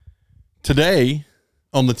Today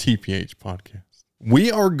on the TPH podcast,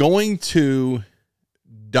 we are going to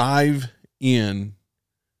dive in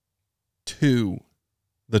to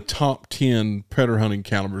the top 10 predator hunting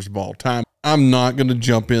calibers of all time. I'm not going to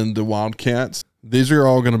jump into Wildcats. These are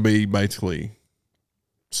all going to be basically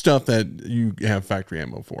stuff that you have factory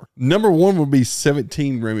ammo for. Number one would be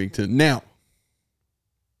 17 Remington. Now,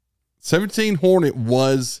 17 Hornet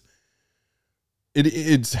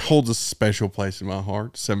it holds a special place in my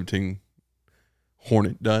heart. 17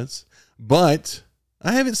 Hornet does, but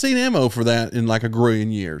I haven't seen ammo for that in like a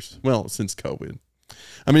gazillion years. Well, since COVID.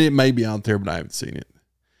 I mean, it may be out there, but I haven't seen it.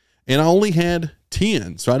 And I only had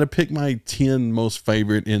 10, so I had to pick my 10 most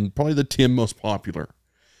favorite and probably the 10 most popular.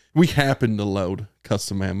 We happen to load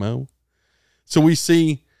custom ammo. So we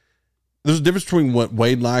see there's a difference between what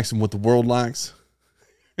Wade likes and what the world likes.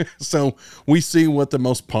 So we see what the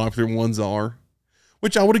most popular ones are,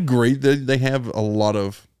 which I would agree that they have a lot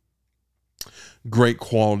of great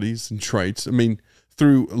qualities and traits. I mean,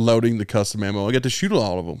 through loading the custom ammo, I got to shoot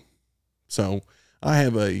all of them. So I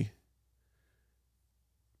have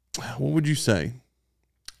what would you say?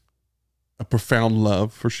 A profound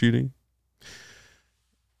love for shooting.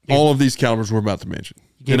 Yeah. All of these calibers we're about to mention.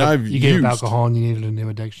 You gave up alcohol and you needed a new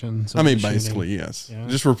addiction. So I mean, basically, yes. Yeah.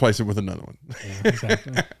 Just replace it with another one. Yeah,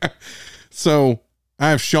 exactly. So I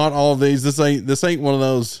have shot all of these. This ain't one of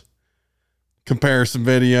those comparison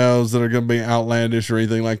videos that are going to be outlandish or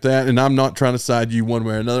anything like that. And I'm not trying to side you one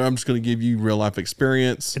way or another. I'm just going to give you real life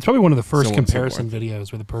experience. It's probably one of the first comparison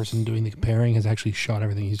videos where the person doing the comparing has actually shot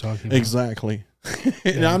everything he's talking about. Exactly.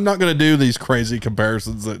 And I'm not going to do these crazy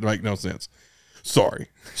comparisons that make no sense. Sorry.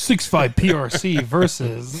 6.5 PRC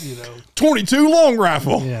versus, 22 long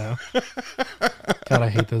rifle. Yeah. God, I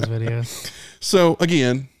hate those videos. So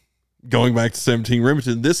again, going back to 17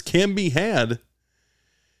 Remington, this can be had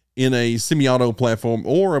in a semi-auto platform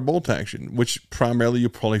or a bolt action, which primarily you'll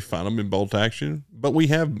probably find them in bolt action. But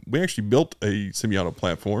we actually built a semi-auto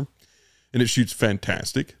platform and it shoots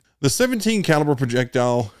fantastic. The 17 caliber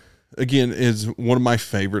projectile, again, is one of my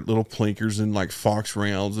favorite little plinkers in like Fox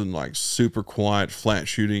rounds and like super quiet flat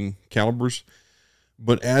shooting calibers.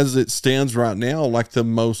 But as it stands right now, like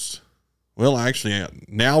nowadays,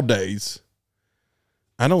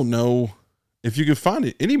 I don't know if you could find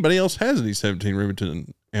it. Anybody else has any 17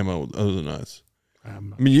 Remington ammo other than us? I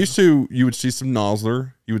mean, you would see some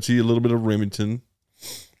Nosler, you would see a little bit of Remington.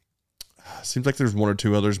 Seems like there's one or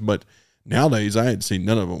two others, but nowadays I hadn't seen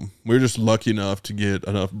none of them. We were just lucky enough to get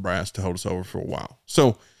enough brass to hold us over for a while.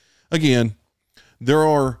 So again, there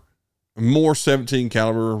are more 17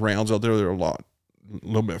 caliber rounds out there. They're a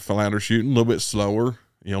little bit flatter shooting, a little bit slower,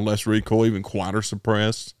 less recoil, even quieter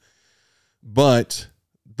suppressed. But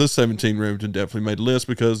the 17 Remington definitely made a list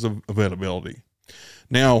because of availability.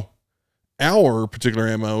 Now, our particular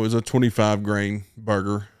ammo is a 25 grain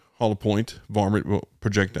Burger hollow point varmint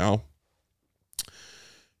projectile.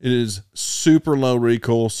 It is super low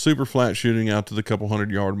recoil, super flat shooting out to the couple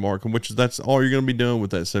 100-yard mark, which that's all you're going to be doing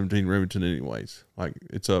with that 17 Remington anyways. Like,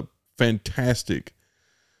 it's a fantastic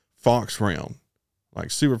Fox round,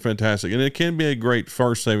 like super fantastic. And it can be a great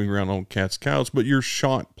first saving round on cat's cows, but your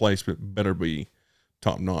shot placement better be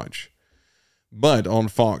top notch. But on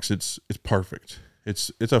Fox, it's perfect.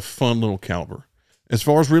 It's a fun little caliber. As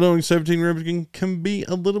far as reloading 17 Remington can be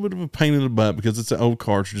a little bit of a pain in the butt because it's an old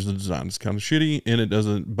cartridge. The design is kind of shitty and it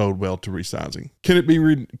doesn't bode well to resizing. Can it be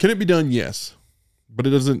done? Yes, but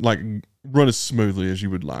it doesn't like run as smoothly as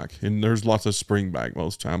you would like. And there's lots of spring back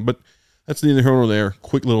most of the time, but that's neither here nor there.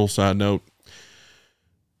 Quick little side note.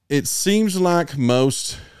 It seems like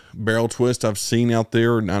most barrel twists I've seen out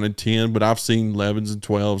there are 9 and 10, but I've seen 11s and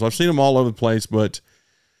 12s. I've seen them all over the place, but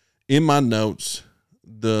in my notes,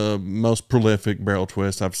 the most prolific barrel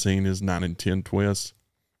twist I've seen is 9 and 10 twists.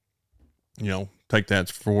 Take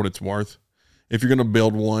that for what it's worth. If you're going to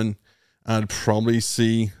build one, I'd probably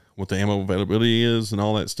see what the ammo availability is and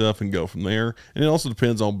all that stuff and go from there. And it also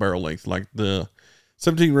depends on barrel length. Like the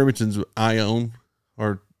 17 Remingtons I own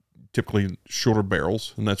are typically shorter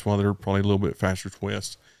barrels, and that's why they're probably a little bit faster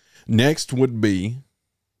twists. Next would be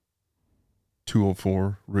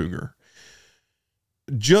 204 Ruger.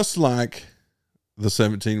 Just like the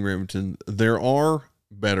 17 Remington, there are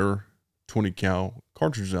better 20 cal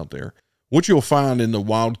cartridges out there. What you'll find in the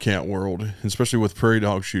Wildcat world, especially with prairie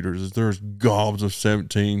dog shooters, is there's gobs of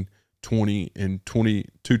 17, 20, and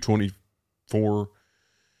 224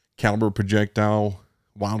 caliber projectile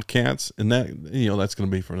Wildcats, and that that's going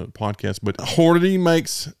to be for another podcast. But Hornady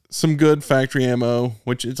makes some good factory ammo,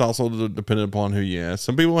 which it's also dependent upon who you ask.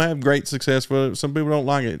 Some people have great success with it, some people don't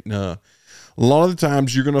like it. A lot of the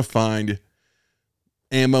times you're going to find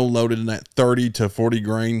ammo loaded in that 30 to 40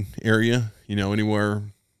 grain area, anywhere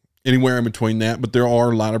in between that. But there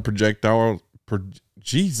are lighter projectiles,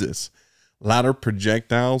 lighter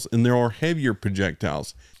projectiles, and there are heavier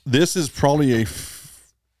projectiles. This is probably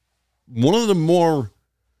one of the more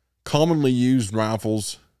commonly used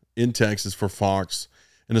rifles in Texas for fox,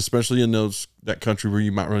 and especially in that country where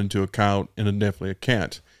you might run into a coyote and definitely a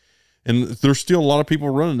cat. And there's still a lot of people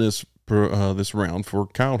running this round for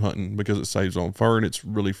coyote hunting because it saves on fur and it's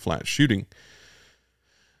really flat shooting.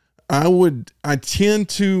 I tend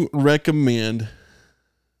to recommend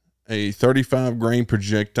a 35 grain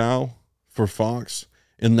projectile for fox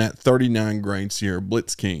and that 39 grain Sierra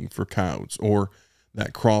Blitz King for coyotes, or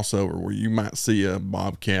that crossover where you might see a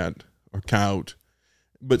bobcat or coyote,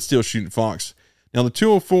 but still shooting fox. Now the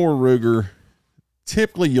 204 Ruger,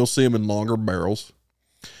 typically you'll see them in longer barrels,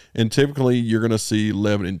 and typically you're going to see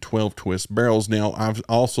 11 and 12 twist barrels. Now I've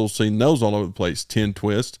also seen those all over the place, 10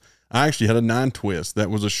 twist. I actually had a 9 twist that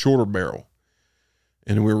was a shorter barrel,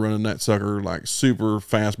 and we were running that sucker like super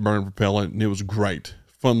fast burning propellant, and it was great.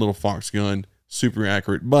 Fun little fox gun, super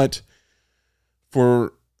accurate. But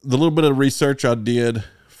for the little bit of research I did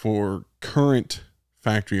for current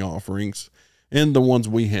factory offerings and the ones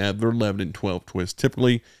we have, they're 11 and 12 twist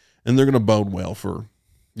typically, and they're going to bode well for,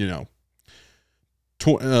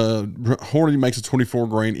 Hornady makes a 24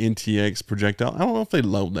 grain NTX projectile. I don't know if they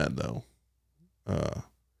load that though.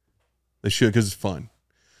 They should, because it's fun.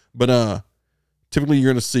 But typically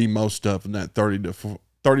you're going to see most stuff in that 30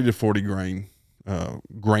 to 40 grain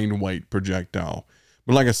weight projectile.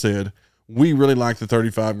 But like I said, we really like the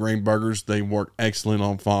 35 grain burgers. They work excellent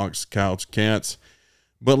on fox, coyotes, cats.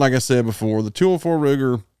 But like I said before, the 204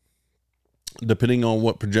 Ruger, depending on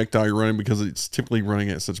what projectile you're running, because it's typically running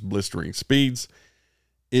at such blistering speeds,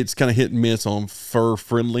 it's kind of hit and miss on fur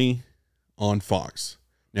friendly on fox.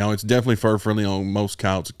 Now it's definitely fur friendly on most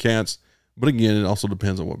coyotes and cats, but again, it also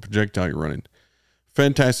depends on what projectile you're running.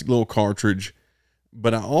 Fantastic little cartridge,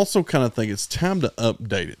 but I also kind of think it's time to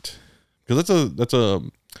update it, because that's a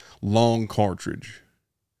long cartridge.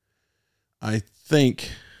 I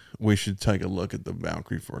think we should take a look at the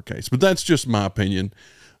Valkyrie for a case, but that's just my opinion.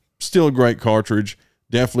 Still a great cartridge.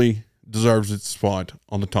 Definitely deserves its spot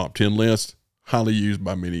on the top 10 list. Highly used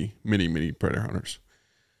by many, many, many predator hunters.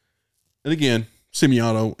 And again,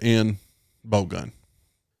 semi-auto and bow gun.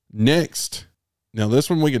 Next, now this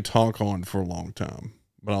one we could talk on for a long time,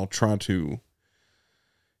 but I'll try to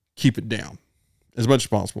keep it down as much as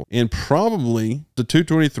possible. And probably the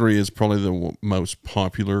 223 is probably the most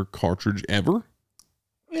popular cartridge ever.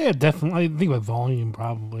 Yeah, definitely. I think with volume,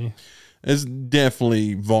 probably. It's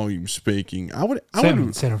definitely volume speaking. I would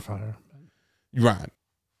centerfire. Right.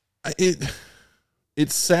 It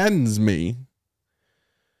saddens me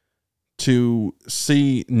to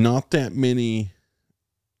see not that many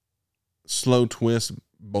slow twist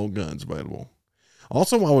bolt guns available.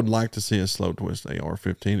 Also, I would like to see a slow twist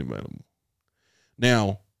AR-15 available.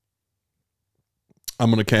 Now, I'm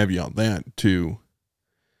going to caveat that too.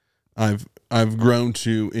 I've grown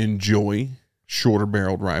to enjoy shorter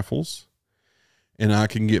barreled rifles, and I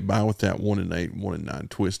can get by with that 1-8, 1-9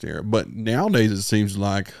 twist era. But nowadays, it seems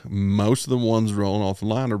like most of the ones rolling off the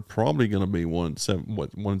line are probably going to be 1-7,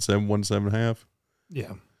 1-7.5.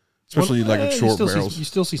 Yeah. Especially like short barrels. You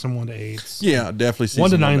still see some 1-8s. Yeah, definitely see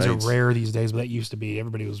 1-9s are rare these days, but that used to be.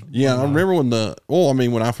 Everybody was. Yeah, I remember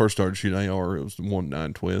when I first started shooting AR, it was the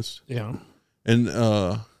 1-9 twist. Yeah. And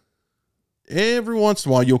every once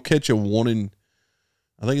in a while, you'll catch I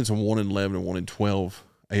think it's a 1-11 and 1-12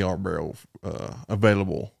 AR barrel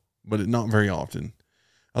available, but not very often.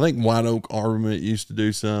 I think White Oak Armament used to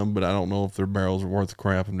do some, but I don't know if their barrels are worth the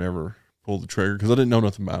crap. I've never pulled the trigger because I didn't know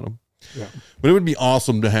nothing about them. Yeah. But it would be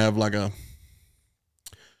awesome to have like I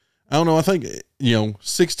think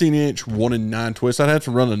 16-inch 1-9 twist. I'd have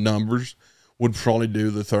to run the numbers. Would probably do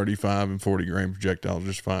the 35 and 40 grain projectiles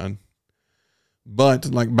just fine. But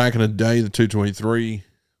like back in the day, the 223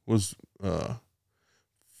 was it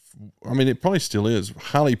probably still is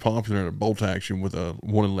highly popular in a bolt action with a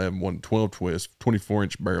 1-11, 1-12 twist,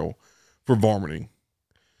 24-inch barrel for varminting.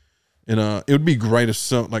 And it would be great if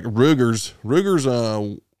some like Ruger's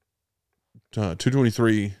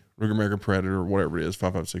 223 Ruger American Predator or whatever it is,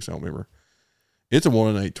 5.56, I don't remember. It's a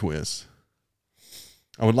 1-8 twist.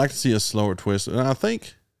 I would like to see a slower twist. And I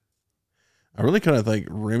really kind of think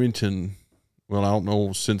Remington, well, I don't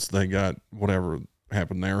know, since they got whatever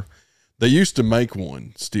happened there, they used to make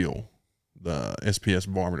one still, the SPS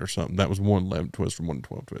Varmint or something. That was 1-11 twist or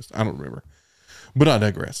 1-12 twist. I don't remember. But I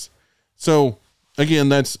digress. So, again,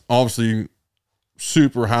 that's obviously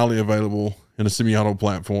super highly available in a semi-auto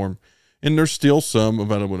platform. And there's still some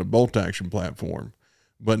available in a bolt action platform.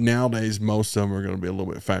 But nowadays, most of them are going to be a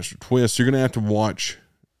little bit faster twists. You're going to have to watch,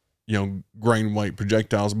 grain weight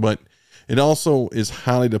projectiles, but it also is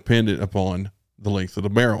highly dependent upon the length of the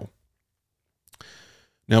barrel.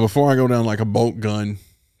 Now, before I go down like a bolt gun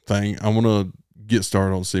thing, I want to get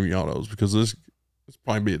started on semi-autos because this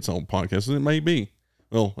probably be its own podcast, and it may be.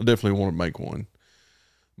 Well, I definitely want to make one.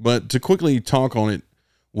 But to quickly talk on it,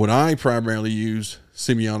 what I primarily use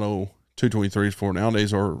semi-auto 223s for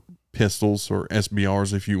nowadays are pistols or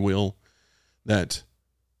SBRs, if you will, that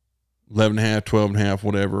 11.5, 12.5,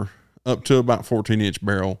 whatever, up to about 14-inch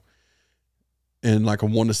barrel, and like a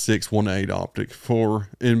 1-6, 1-8 optic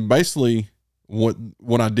and basically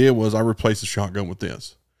what I did was I replaced the shotgun with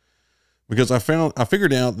this because I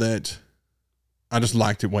figured out that I just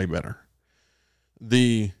liked it way better.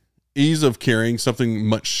 The ease of carrying something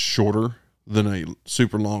much shorter than a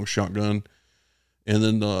super long shotgun, and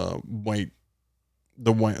then the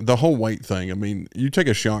whole weight thing. I mean, you take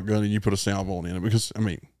a shotgun and you put a salvo in it because, I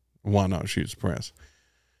mean, why not shoot suppress?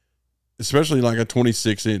 Especially like a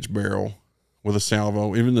 26-inch barrel with a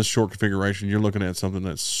salvo, even the short configuration, you're looking at something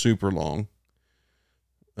that's super long,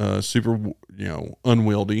 super,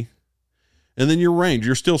 unwieldy. And then your range,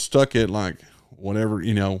 you're still stuck at like whatever,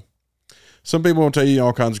 some people will tell you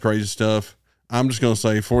all kinds of crazy stuff. I'm just going to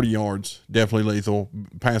say 40 yards, definitely lethal.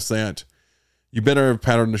 Past that, you better have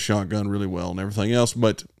patterned the shotgun really well and everything else.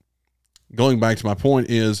 But going back to my point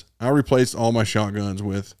is I replaced all my shotguns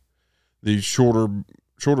with the shorter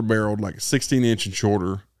barreled, like 16-inch and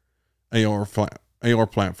shorter AR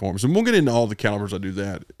platforms. And we'll get into all the calibers. I do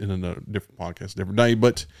that in a different podcast, different day.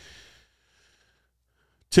 But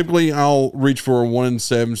typically I'll reach for a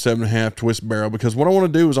 1-7, 7.5 twist barrel because what I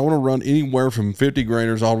want to do is I want to run anywhere from 50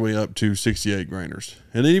 grainers all the way up to 68 grainers.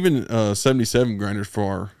 And even 77 grainers for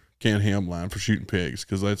our canned ham line for shooting pigs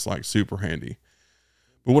because that's like super handy.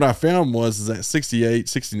 But what I found was that 68,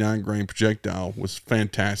 69 grain projectile was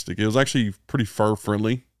fantastic. It was actually pretty fur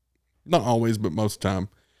friendly. Not always, but most of the time.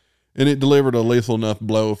 And it delivered a lethal enough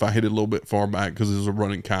blow if I hit it a little bit far back because it was a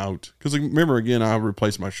running coyote. Because remember, again, I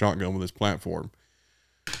replaced my shotgun with this platform.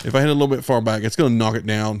 If I hit it a little bit far back, it's going to knock it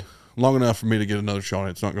down long enough for me to get another shot.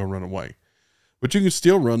 It's not going to run away. But you can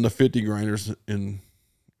still run the 50 grainers, and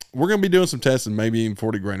we're going to be doing some testing, maybe even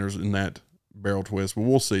 40 grainers in that barrel twist. But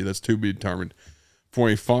we'll see. That's to be determined for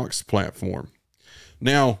a Fox platform.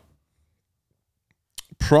 Now,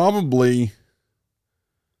 probably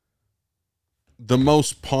the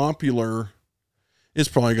most popular is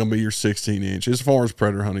probably going to be your 16-inch as far as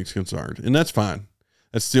predator hunting is concerned. And that's fine.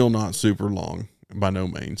 That's still not super long by no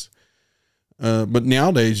means. But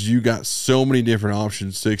nowadays you got so many different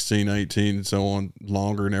options, 16, 18, and so on,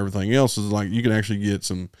 longer and everything else. Is like you can actually get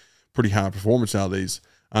some pretty high performance out of these.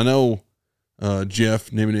 I know Jeff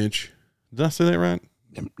Nimnich, did I say that right?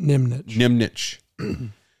 Nimnich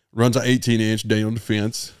runs an 18-inch Daniel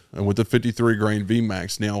Defense with a 53 grain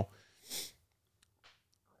VMAX. Now,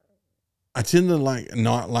 I tend to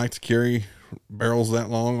not like to carry barrels that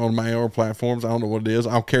long on my AR platforms. I don't know what it is.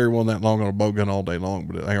 I'll carry one that long on a bow gun all day long,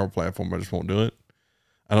 but an AR platform, I just won't do it.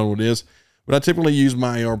 I don't know what it is, but I typically use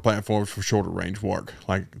my AR platforms for shorter range work,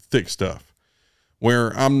 like thick stuff,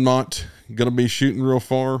 where I'm not going to be shooting real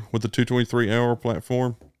far with the 223 AR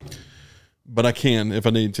platform, but I can if I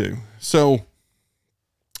need to. So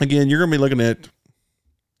again, you're going to be looking at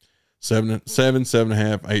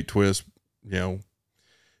 7.5, 8 twists,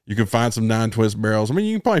 You can find some 9 twist barrels. I mean,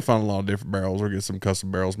 you can probably find a lot of different barrels or get some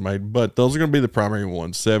custom barrels made, but those are going to be the primary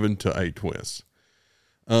ones, 7 to 8 twists.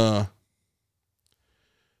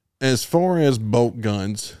 As far as bolt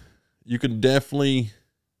guns, you can definitely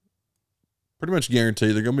pretty much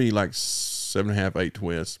guarantee they're going to be like 7.5, 8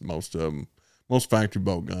 twists, most of them, most factory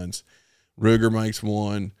bolt guns. Ruger makes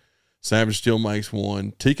one. Savage Steel makes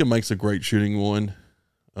one. Tikka makes a great shooting one.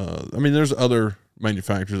 I mean, there's other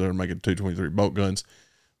manufacturers that are making 223 bolt guns.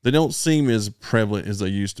 They don't seem as prevalent as they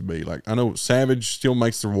used to be. Like, I know Savage still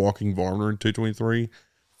makes their walking Varner in 223.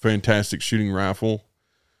 Fantastic shooting rifle.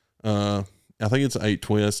 I think it's an 8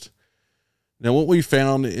 twist. Now, what we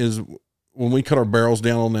found is when we cut our barrels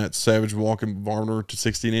down on that Savage walking Varner to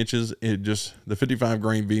 16 inches, the 55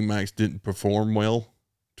 grain VMAX didn't perform well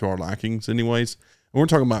to our likings anyways. And we're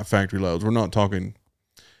talking about factory loads. We're not talking,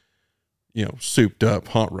 souped up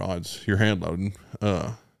hot rods you're hand loading.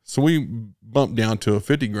 So we bumped down to a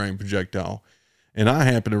 50 grain projectile, and I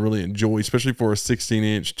happen to really enjoy, especially for a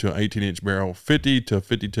 16-inch to 18-inch barrel, 50 to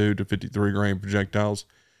 52 to 53 grain projectiles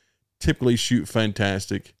typically shoot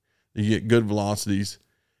fantastic. You get good velocities,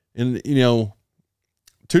 and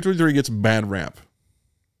 223 gets a bad rap,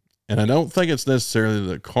 and I don't think it's necessarily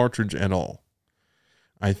the cartridge at all.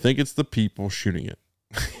 I think it's the people shooting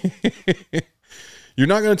it. You're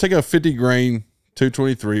not going to take a 50 grain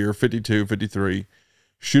 223 or 52, 53,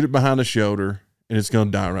 shoot it behind the shoulder, and it's going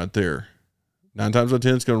to die right there. 9 times out of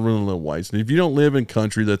 10, it's going to run a little ways. And if you don't live in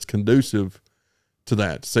country that's conducive to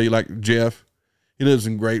that, say like Jeff, he lives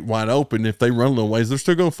in great wide open. If they run a little ways, they're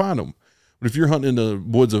still going to find them. But if you're hunting in the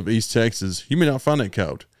woods of East Texas, you may not find that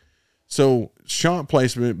coyote. So shot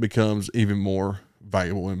placement becomes even more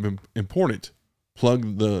valuable and important.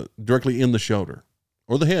 Plug directly in the shoulder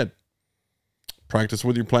or the head. Practice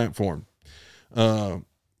with your platform.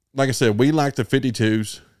 Like I said, we like the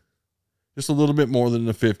 52s just a little bit more than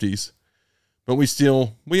the 50s, but we'll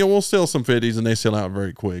sell some 50s and they sell out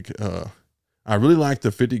very quick. I really like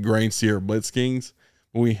the 50 grain Sierra Blitz Kings.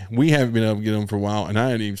 We haven't been able to get them for a while, and I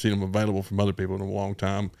hadn't even seen them available from other people in a long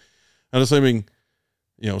time. I'm assuming,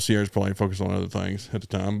 Sierra's probably focused on other things at the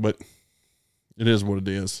time, but it is what it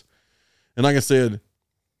is. And like I said,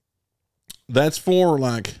 that's for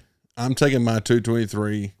like, I'm taking my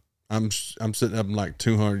 223. I'm sitting up in like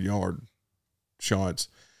 200-yard shots.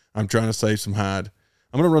 I'm trying to save some hide.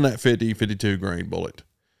 I'm going to run that 50, 52 grain bullet.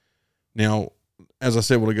 Now, as I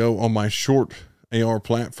said a while ago, on my short AR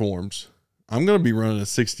platforms, I'm going to be running a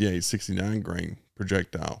 68, 69 grain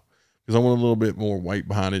projectile because I want a little bit more weight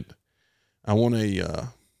behind it. I want a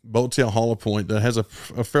boat tail hollow point that has a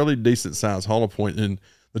fairly decent size hollow point. And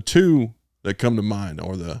the two that come to mind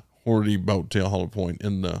are the Hornady boat tail hollow point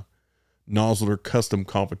and the Nosler custom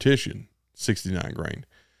competition 69 grain.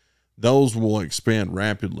 Those will expand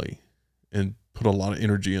rapidly and put a lot of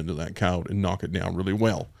energy into that coyote and knock it down really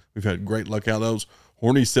well. We've had great luck out of those.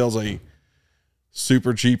 Hornady sells a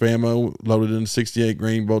super cheap ammo loaded in 68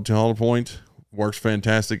 grain boat tail hollow point. Works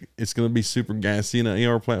fantastic. It's going to be super gassy in an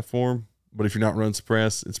AR platform, but if you're not running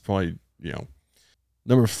suppress, it's probably,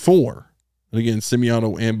 Number 4, and again,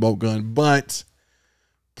 semi-auto and bolt gun, but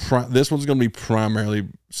this one's going to be primarily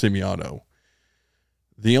semi-auto.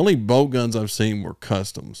 The only bolt guns I've seen were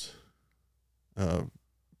customs.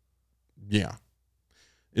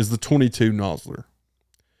 Is the 22 Nosler.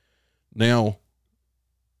 Now,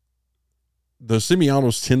 the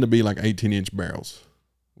semi-autos tend to be like 18-inch barrels.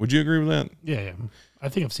 Would you agree with that? Yeah. I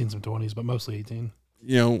think I've seen some 20s, but mostly 18.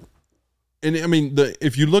 And I mean,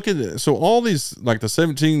 if you look at it, so all these, like the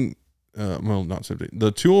 17, not 17,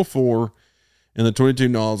 the 204 and the 22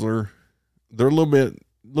 Nosler, they're a little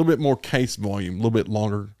bit more case volume, a little bit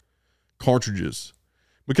longer cartridges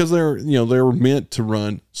because they're meant to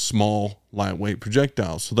run small, lightweight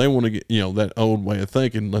projectiles. So they want to get, that old way of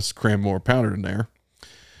thinking, let's cram more powder in there.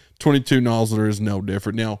 22 Nosler is no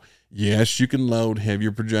different. Now, yes, you can load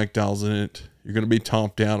heavier projectiles in it. You're going to be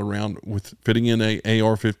topped out around with fitting in a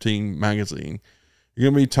AR-15 magazine. You're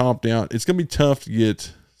going to be topped out. It's going to be tough to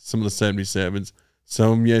get some of the 77s.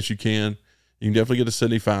 Some, yes, you can. You can definitely get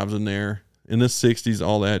the 75s in there, in the 60s,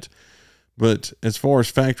 all that. But as far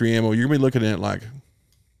as factory ammo, you're going to be looking at like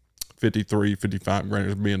 53, 55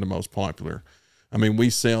 grainers being the most popular. I mean,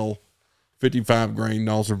 we sell 55 grain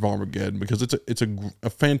Nosler of Armageddon because it's a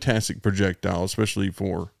fantastic projectile, especially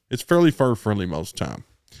it's fairly fur friendly most of the time.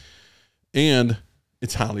 And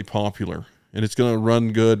it's highly popular and it's going to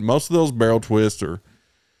run good. Most of those barrel twists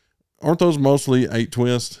aren't those mostly 8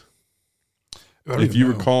 twist? If you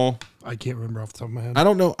recall, I can't remember off the top of my head. I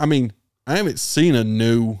don't know. I mean, I haven't seen a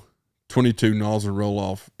new 22 Nosler roll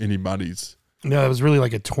off anybody's. No, it was really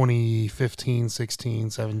like a 2015, 16,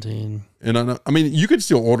 17. And I mean, you could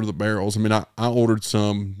still order the barrels. I mean, I ordered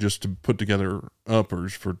some just to put together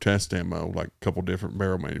uppers for test ammo, like a couple different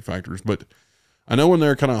barrel manufacturers. But I know when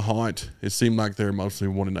they're kind of hot, it seemed like they're mostly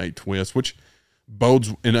 1 and 8 twists, which bodes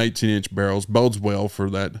in 18-inch barrels, bodes well for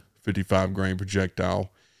that 55 grain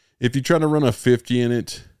projectile. If you try to run a 50 in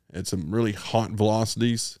it at some really hot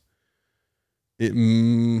velocities,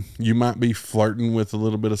 you might be flirting with a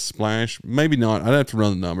little bit of splash. Maybe not. I'd have to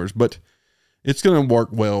run the numbers, but it's going to work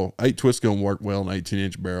well. 8 twist going to work well in an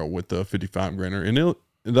 18-inch barrel with the 55 grainer,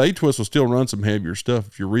 and the 8 twist will still run some heavier stuff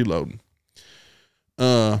if you're reloading.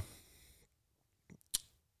 22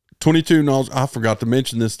 Nosler. I forgot to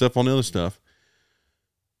mention this stuff on the other stuff.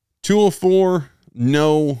 204,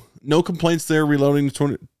 no complaints there reloading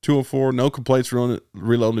the 204. No complaints reloading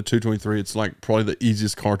the 223. It's like probably the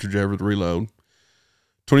easiest cartridge ever to reload.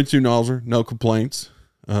 22 Nosler, no complaints.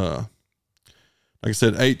 Like I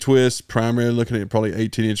said, 8 twists, primarily looking at probably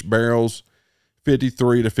 18-inch barrels,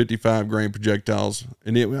 53 to 55 grain projectiles.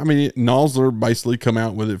 And Nosler basically come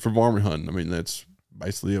out with it for varmint hunting. I mean, that's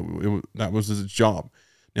basically that was his job.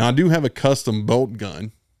 Now, I do have a custom bolt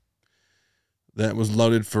gun that was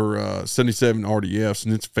loaded for 77 RDFs,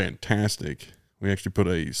 and it's fantastic. We actually put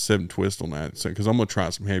a 7 twist on that because I'm going to try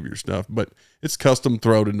some heavier stuff, but it's custom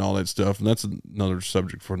throated and all that stuff, and that's another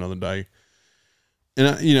subject for another day.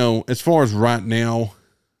 And as far as right now,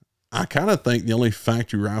 I kind of think the only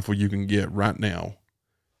factory rifle you can get right now,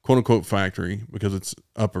 quote unquote factory, because it's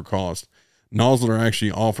upper cost, Nosler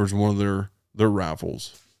actually offers one of their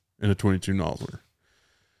rifles in a 22 Nosler.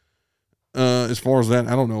 As far as that,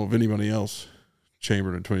 I don't know if anybody else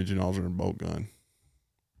chambered a 22 Nosler and bolt gun.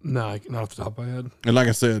 No, not off the top of my head. And like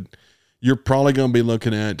I said, you're probably going to be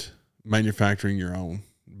looking at manufacturing your own,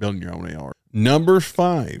 building your own AR. Number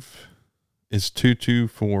 5 is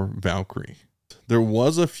 224 Valkyrie. There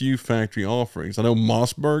was a few factory offerings. I know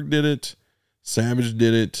Mossberg did it. Savage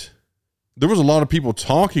did it. There was a lot of people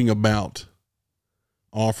talking about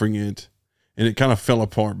offering it, and it kind of fell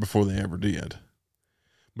apart before they ever did.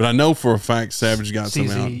 But I know for a fact Savage got some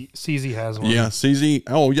out. CZ has one. Yeah, CZ.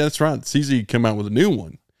 Oh, yeah, that's right. CZ came out with a new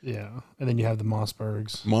one. Yeah, and then you have the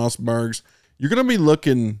Mossbergs. You're going to be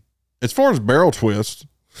looking, as far as barrel twist,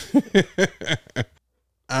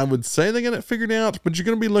 I would say they got it figured out, but you're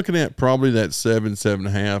going to be looking at probably that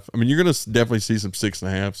 7.5. I mean, you're going to definitely see some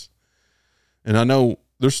 6.5s. And I know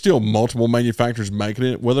there's still multiple manufacturers making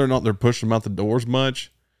it. Whether or not they're pushing them out the doors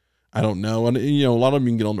much, I don't know. And, a lot of them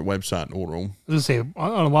you can get on their website and order them. I was going to say,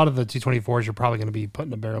 on a lot of the 224s, you're probably going to be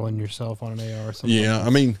putting a barrel in yourself on an AR or something. Yeah, I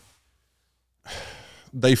mean,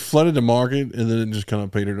 they flooded the market and then it just kind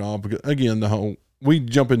of petered off. Because, again, we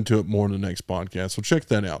jump into it more in the next podcast, so check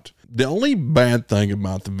that out. The only bad thing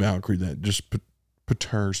about the Valkyrie that just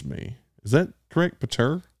perturbs me, is that correct?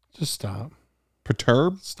 Just stop.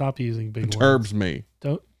 Perturb? Stop using big words. Perturbs me.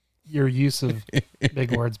 Your use of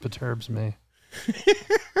big words perturbs me.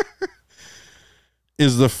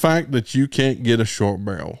 Is the fact that you can't get a short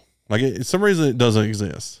barrel. Like, for some reason it doesn't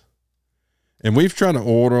exist. And we've tried to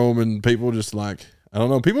order them, and people just like, I don't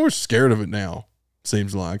know, people are scared of it now,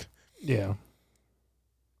 seems like. Yeah.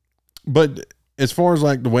 But as far as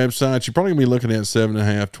like the website, you're probably gonna be looking at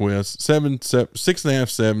 7.5 twists, 6.5,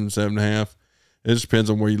 7.5. It just depends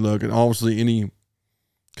on where you look. And obviously any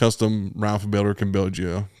custom rifle builder can build you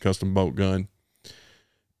a custom bolt gun.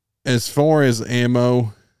 As far as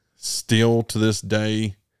ammo, still to this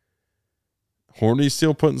day, Hornedy's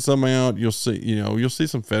still putting some out. You'll see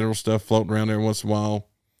some federal stuff floating around there once in a while.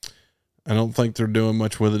 I don't think they're doing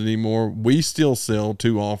much with it anymore. We still sell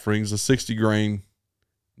 2 offerings, a 60 grain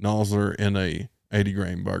Nosler and a 80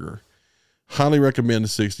 grain burger. Highly recommend the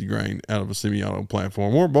 60 grain out of a semi-auto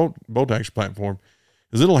platform or bolt action platform,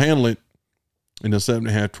 because it'll handle it in a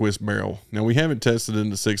 7.5 twist barrel. Now, we haven't tested it in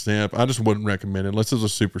the 6.5. I just wouldn't recommend it unless it's a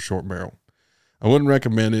super short barrel. I wouldn't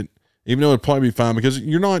recommend it, even though it'd probably be fine, because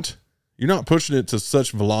you're not pushing it to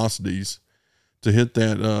such velocities to hit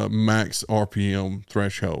that max RPM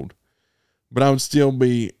threshold. But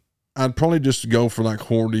I'd probably just go for like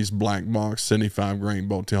Hornedy's black box 75 grain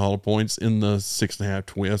bolt tail hollow points in the 6.5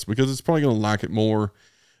 twist, because it's probably going to like it more,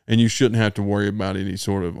 and you shouldn't have to worry about any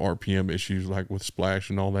sort of RPM issues like with splash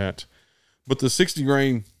and all that. But the 60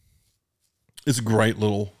 grain is a great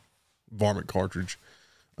little varmint cartridge.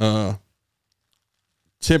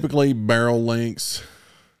 Typically barrel lengths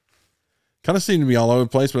kind of seem to be all over the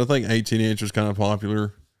place, but I think 18 inch is kind of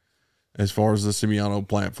popular as far as the semi-auto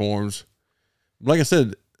platforms. Like I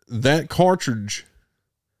said, that cartridge,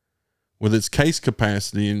 with its case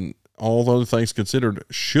capacity and all other things considered,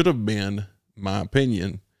 should have been, in my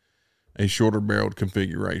opinion, a shorter barreled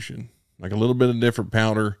configuration. Like a little bit of different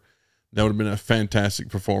powder, that would have been a fantastic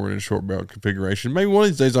performer in a short barreled configuration. Maybe one of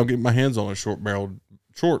these days I'll get my hands on a short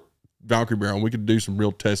Valkyrie barrel, and we could do some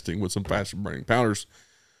real testing with some faster burning powders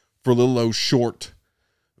for a little old short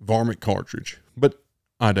varmint cartridge. But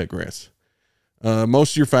I digress.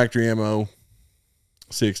 Most of your factory ammo,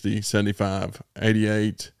 60, 75,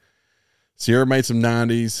 88. Sierra made some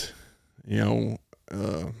 90s.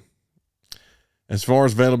 As far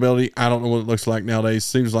as availability, I don't know what it looks like nowadays.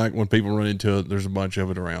 Seems like when people run into it, there's a bunch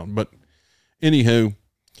of it around. But anywho,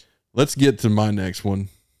 let's get to my next one.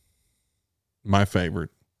 My favorite.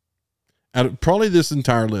 Out of probably this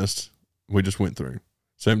entire list we just went through.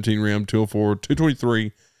 17 rim, 204,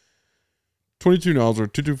 223, 22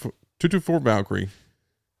 Nosler, 224 Valkyrie.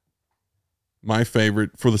 My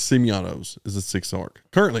favorite for the semi-autos is a 6 arc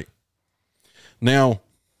currently. Now,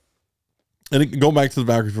 and go back to the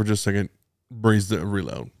Valkyrie for just a second. Breeze the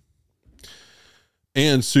reload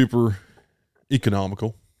and super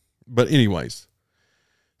economical. But anyways,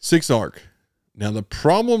 6 arc. Now the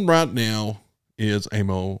problem right now is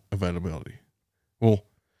ammo availability. Well,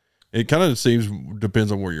 it kind of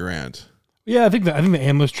depends on where you're at. Yeah, I think the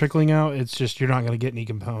ammo's trickling out. It's just you're not going to get any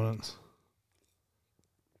components.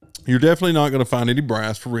 You're definitely not going to find any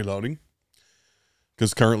brass for reloading,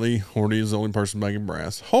 because currently Hornady is the only person making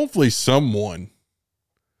brass. Hopefully someone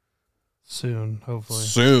soon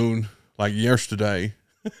like yesterday,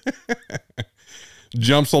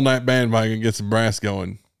 jumps on that bandwagon and gets the brass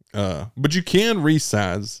going. But you can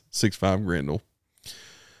resize 6.5 Grendel.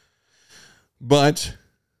 But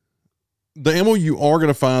the ammo you are going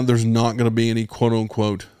to find, there's not going to be any quote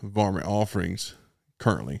unquote varmint offerings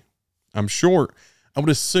currently. I'm sure, I would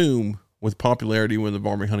assume with popularity with the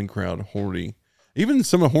varmint hunting crowd, Horty, even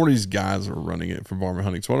some of Horty's guys are running it for varmint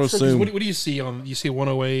hunting. So I would assume. What do you see on? You see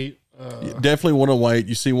 108. Definitely 108.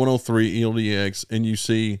 You see 103 ELDX, and you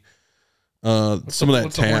see some of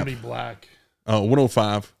that tap. Black.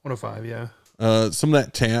 105. 105, yeah. Some of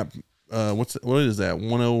that tap. What is that?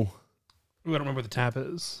 10. I don't remember what the tap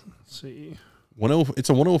is. Let's see. It's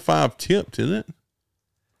a 105 tipped, isn't it?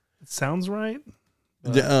 It sounds right.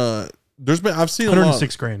 I've seen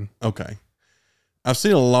 106 grain. Okay. I've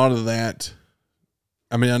seen a lot of that.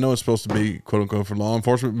 I mean, I know it's supposed to be quote unquote for law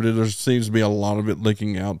enforcement, but there seems to be a lot of it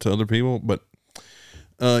leaking out to other people. But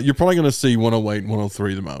you're probably going to see 108 and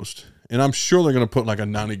 103 the most. And I'm sure they're going to put like a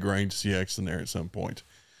 90 grain CX in there at some point.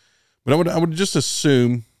 But I would just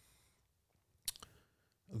assume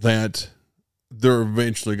that they're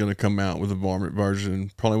eventually going to come out with a varmint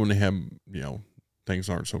version, probably when they have, things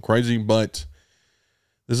aren't so crazy. But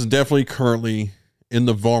this is definitely currently in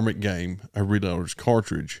the varmint game, a reloader's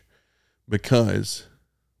cartridge, because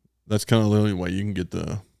that's kind of the only way you can get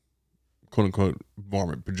the quote unquote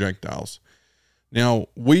varmint projectiles. Now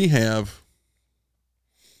we have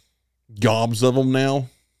gobs of them now,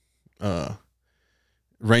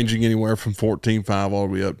 ranging anywhere from 14.5 all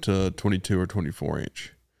the way up to 22 or 24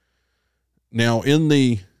 inch. Now in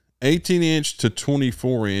the 18 inch to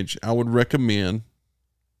 24 inch, I would recommend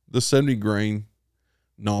the 70 grain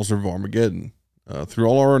Nosler Varmageddon. Through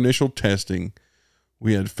all our initial testing,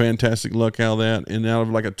 we had fantastic luck out of that. And out of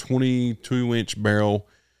like a 22 inch barrel,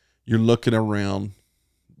 you're looking around,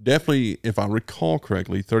 definitely, if I recall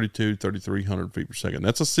correctly, 3,300 feet per second.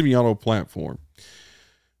 That's a semi-auto platform.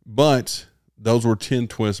 But those were 10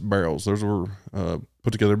 twist barrels. Those were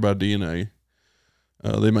put together by DNA.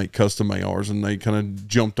 They make custom ARs, and they kind of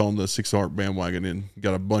jumped on the 6-ARC bandwagon and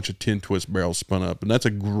got a bunch of 10 twist barrels spun up. And that's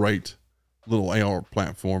a great little AR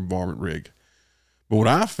platform varmint rig. But what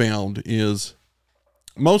I found is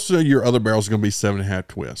most of your other barrels are going to be 7.5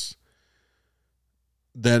 twists.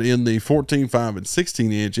 That in the 14.5 and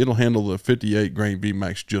 16 inch, it'll handle the 58 grain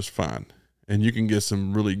VMAX just fine. And you can get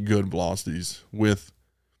some really good velocities with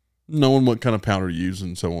knowing what kind of powder you use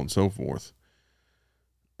and so on and so forth.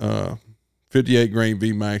 58 grain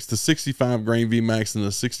VMAX, the 65 grain VMAX, and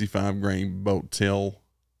the 65 grain boat tail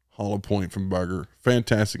hollow point from Burger.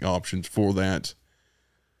 Fantastic options for that.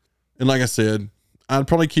 And like I said, I'd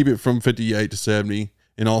probably keep it from 58 to 70,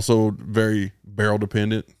 and also very barrel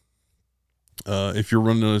dependent. If you're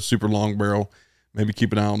running a super long barrel, maybe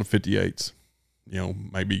keep an eye on the 58s.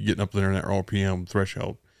 Maybe getting up there in that RPM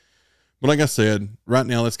threshold. But like I said, right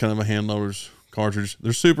now that's kind of a hand loader's cartridge.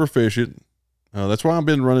 They're super efficient. That's why I've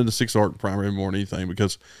been running the 6-ARC primary more than anything,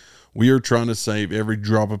 because we are trying to save every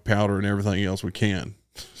drop of powder and everything else we can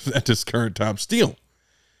at this current time still.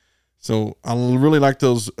 So I really like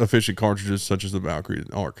those efficient cartridges such as the Valkyrie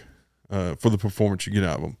Arc for the performance you get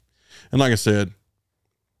out of them. And like I said,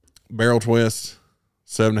 barrel twist,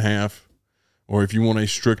 7.5, or if you want a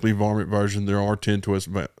strictly varmint version, there are 10 twist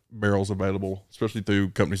barrels available, especially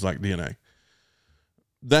through companies like DNA.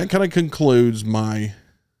 That kind of concludes I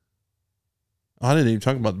didn't even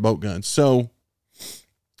talk about the boat guns. So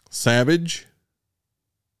Savage,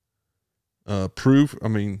 Proof.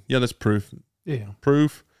 That's Proof. Yeah.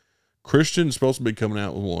 Proof. Christian's supposed to be coming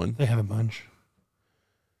out with one. They have a bunch.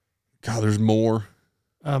 God, there's more.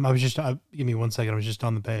 I was just, give me 1 second. I was just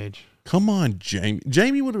on the page. Come on, Jamie.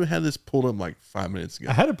 Jamie would have had this pulled up like 5 minutes ago.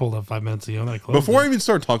 I had it pulled up 5 minutes ago. Before I even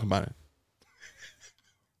started talking about it.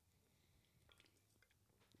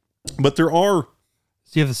 But there are.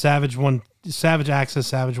 So you have the Savage Axis,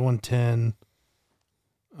 Savage 110.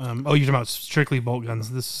 You're talking about strictly bolt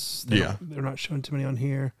guns. They're not showing too many on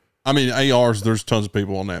here. I mean, ARs, there's tons of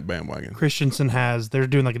people on that bandwagon. Christensen they're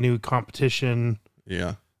doing like a new competition.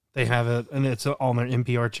 Yeah. They have it, and it's all in their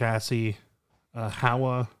NPR chassis.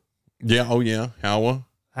 Howa. Yeah. Oh, yeah. Howa.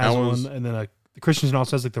 Has one. And then the Christensen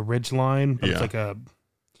also has like the Ridge line, but it's like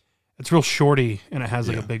it's real shorty, and it has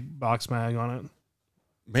like a big box mag on it.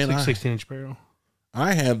 Man, it's like 16-inch barrel.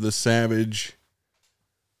 I have the Savage.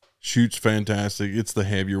 Shoots fantastic. It's the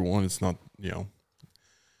heavier one. It's not,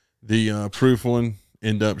 the Proof one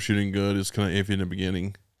end up shooting good. It's kind of iffy in the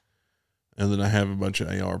beginning. And then I have a bunch of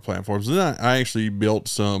AR platforms. And then I actually built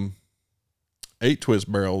some 8-twist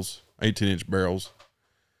barrels, 18-inch barrels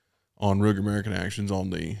on Ruger American Actions on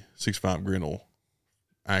the 6.5 Grendel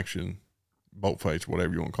action, bolt face,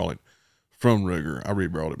 whatever you want to call it. from Ruger. I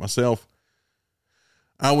rebarreled it myself.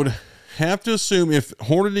 I would have to assume if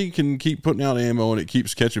Hornady can keep putting out ammo and it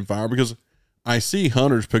keeps catching fire, because I see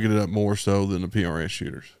hunters picking it up more so than the PRS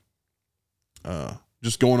shooters.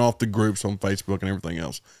 Just going off the groups on Facebook and everything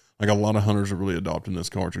else. Like a lot of hunters are really adopting this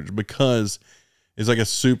cartridge because it's like a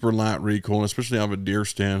super light recoil, and especially out of a deer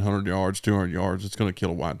stand, 100 yards, 200 yards, it's going to kill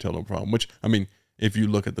a whitetail, no problem. Which, I mean, if you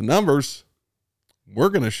look at the numbers, we're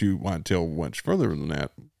going to shoot whitetail much further than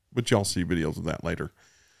that, but y'all see videos of that later.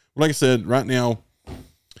 Like I said, right now,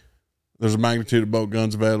 there's a magnitude of bolt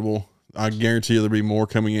guns available. I guarantee you there'll be more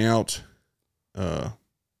coming out.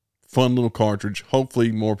 Fun little cartridge.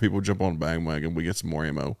 Hopefully more people jump on the bandwagon. We get some more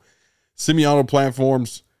ammo. Semi-auto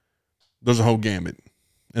platforms, there's a whole gamut.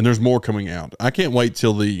 And there's more coming out. I can't wait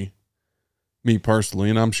till me personally,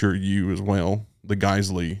 and I'm sure you as well, the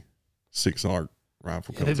Geisley 6-ARC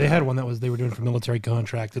rifle comes they out. had one they were doing for military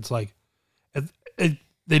contract. It's like,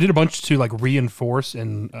 they did a bunch to like reinforce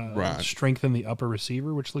and strengthen the upper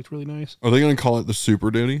receiver, which looked really nice. Are they going to call it the Super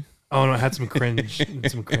Duty? Oh no, it had some cringe,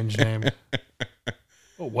 name.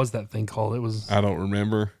 What was that thing called? I don't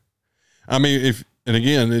remember. I mean, they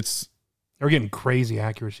were getting crazy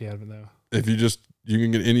accuracy out of it though. If you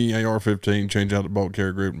can get any AR-15, change out the bolt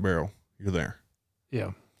carrier group and barrel, you're there.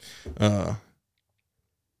 Yeah.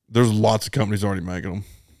 There's lots of companies already making them.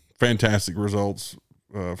 Fantastic results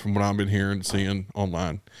from what I've been hearing and seeing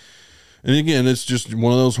online. And again, it's just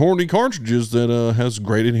one of those Hornady cartridges that has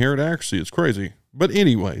great inherent accuracy. It's crazy. But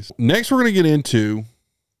anyways, next we're going to get into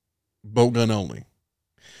bolt gun only.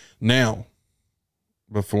 Now,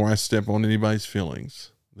 before I step on anybody's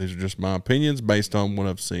feelings, these are just my opinions based on what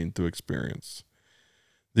I've seen through experience.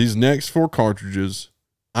 These next 4 cartridges,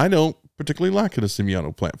 I don't particularly like in a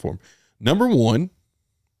semi-auto platform. Number one,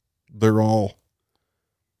 they're all,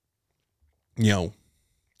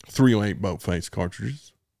 308 bolt face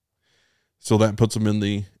cartridges. So that puts them in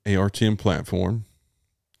the AR-10 platform.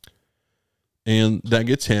 And that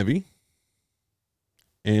gets heavy.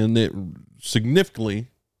 And it significantly,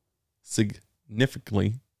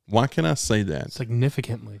 why can I say that?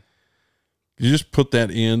 Significantly. You just put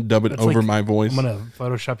that in, dub it over my voice. I'm going to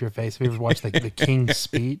Photoshop your face. Have you ever watched the King's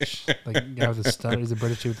Speech? Like the guy with the stutter. He's a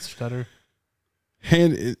British dude with the stutter.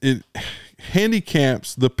 And it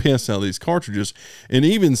handicaps the piss out of these cartridges. And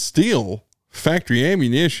even still, factory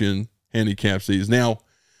ammunition handicaps these. Now,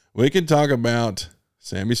 we can talk about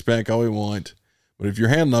semi-spec all we want, but if you're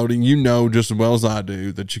hand loading, you know just as well as I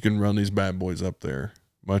do that you can run these bad boys up there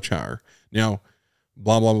much higher. Now,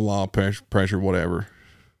 blah, blah, blah, pressure, whatever.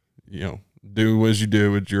 Do as you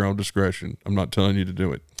do at your own discretion. I'm not telling you to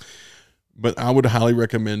do it. But I would highly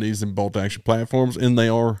recommend these in bolt action platforms, and they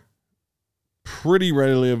are pretty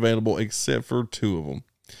readily available except for 2 of them.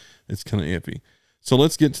 It's kind of iffy. So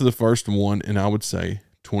let's get to the first one, and I would say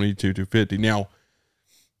 22-250. Now,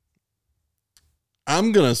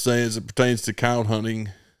 I'm going to say as it pertains to coyote hunting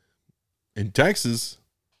in Texas,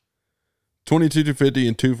 22-250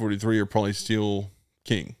 and 243 are probably still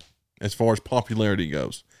king as far as popularity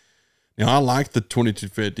goes. Now, I like the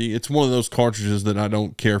 22-50. It's one of those cartridges that I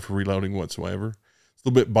don't care for reloading whatsoever. It's a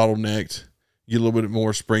little bit bottlenecked. You get a little bit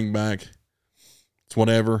more spring back. It's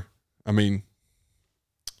whatever. I mean,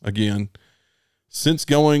 again, since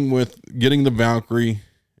going with getting the Valkyrie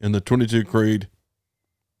and the 22 Creed,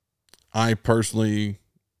 I personally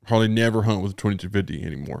hardly never hunt with a 22-50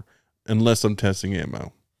 anymore unless I'm testing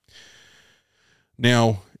ammo.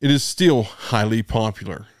 Now, it is still highly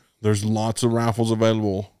popular. There's lots of rifles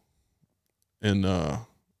available in the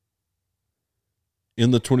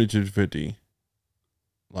 22-50,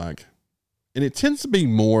 and it tends to be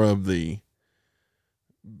more of the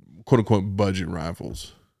quote unquote budget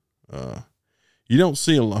rifles. You don't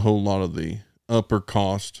see a whole lot of the upper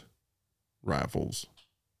cost rifles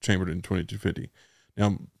chambered in 22-50.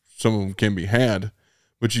 Now, some of them can be had,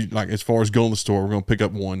 but as far as going to the store, we're going to pick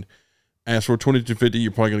up one. As for 22-50,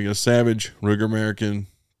 you're probably going to get a Savage, Ruger American,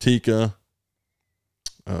 Tikka,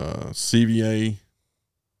 CVA,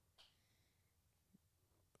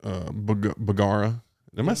 Bagara.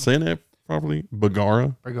 Am I saying that properly?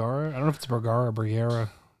 Bagara? Bergara? I don't know if it's Bergara or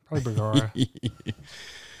Bergara. Probably Bergara.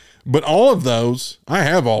 But all of those, I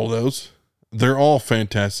have all of those. They're all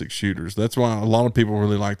fantastic shooters. That's why a lot of people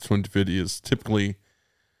really like the 2050 is typically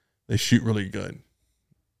they shoot really good.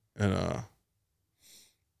 And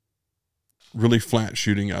really flat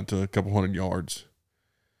shooting out to a couple hundred yards.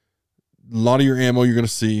 A lot of your ammo you're going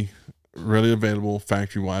to see readily available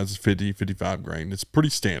factory-wise is 50, 55 grain. It's pretty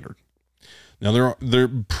standard. Now, they're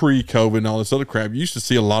pre-COVID and all this other crap. You used to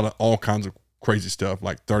see a lot of all kinds of crazy stuff,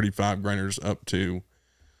 like 35 grainers up to,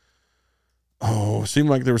 it seemed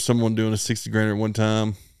like there was someone doing a 60 grainer at one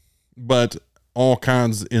time. but all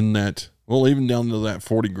kinds in that. Well, even down to that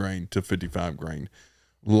 40 grain to 55 grain.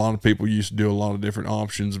 A lot of people used to do a lot of different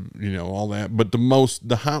options, all that. But the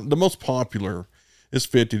most popular is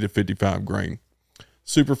 50 to 55 grain.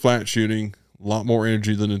 Super flat shooting, a lot more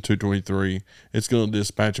energy than the 223. It's going to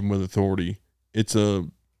dispatch them with authority. It's a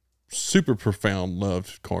super profound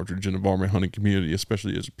loved cartridge in the varmint hunting community,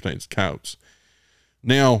 especially as it pertains to coyotes.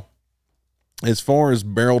 Now, as far as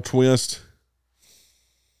barrel twist,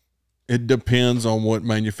 it depends on what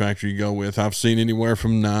manufacturer you go with. I've seen anywhere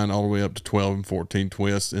from 9 all the way up to 12 and 14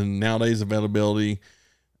 twists. And nowadays availability,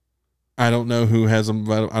 I don't know who has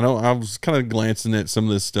them. I was kind of glancing at some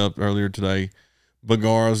of this stuff earlier today.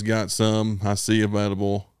 Bagara's got some I see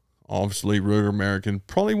available. Obviously, Ruger American.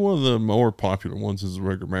 Probably one of the more popular ones is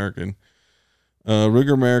Ruger American.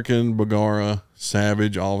 Ruger American, Bagara,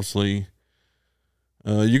 Savage, obviously.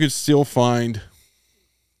 You could still find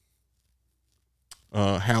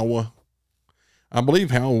Howa. I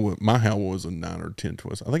believe my Howa was a 9 or 10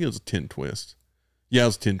 twist. I think it was a 10 twist. Yeah, it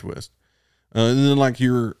was a 10 twist. And then like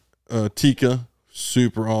your Tika,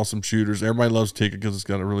 super awesome shooters. Everybody loves Tika because it's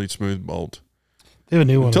got a really smooth bolt. They have a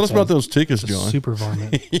new one. Tell us about those Tikas, John. Super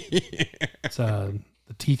Varmint. Yeah. It's the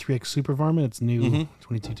T3X Super Varmint. It's new,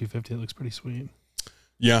 22-250. It looks pretty sweet.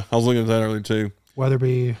 Yeah, I was looking at that earlier too.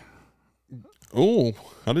 Weatherby. Oh,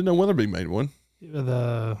 I didn't know Weatherby made one.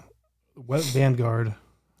 The Vanguard.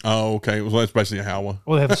 Oh, okay. Well, that's basically a Howa.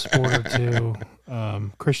 Well, they have a Sporter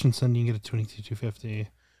too. Christensen, you can get a 22-250.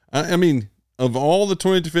 I mean, of all the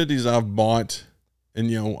 2250s I've bought, and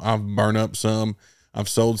I've burned up some, I've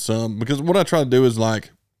sold some, because what I try to do is,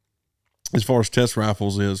 like, as far as test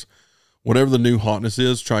rifles is, whatever the new hotness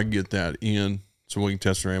is, try to get that in so we can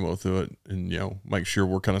test our ammo through it, and make sure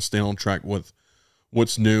we're kind of staying on track with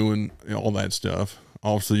what's new and all that stuff.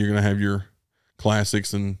 Obviously, you're going to have your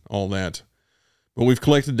classics and all that. But we've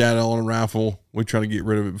collected data on a rifle. We try to get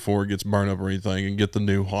rid of it before it gets burned up or anything and get the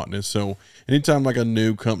new hotness. So anytime like a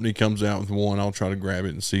new company comes out with one, I'll try to grab it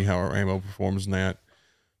and see how our ammo performs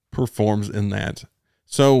in that.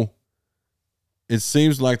 So it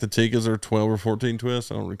seems like the Tikas are 12 or 14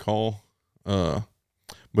 twists. I don't recall. But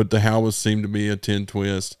the Howas seem to be a 10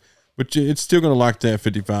 twist. But it's still going to like that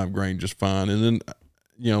 55 grain just fine. And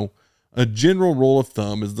then, a general rule of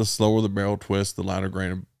thumb is the slower the barrel twist, the lighter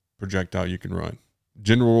grain of projectile you can run.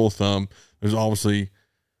 General rule of thumb. There's obviously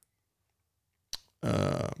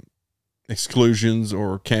exclusions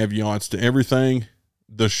or caveats to everything.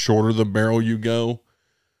 The shorter the barrel you go,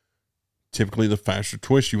 typically the faster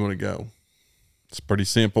twist you want to go. It's pretty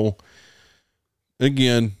simple.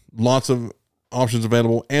 Again, lots of options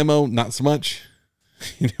available. Ammo, not so much.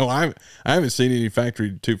 I haven't seen any factory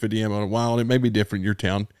 250 ammo in a while, and it may be different in your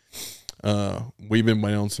town. We've been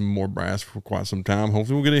waiting on some more brass for quite some time.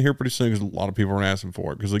 Hopefully we'll get it here pretty soon because a lot of people are asking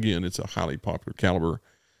for it. Because again, it's a highly popular caliber,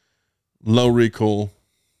 low recoil,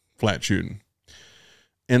 flat shooting.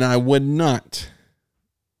 And I would not.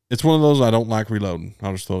 It's one of those I don't like reloading.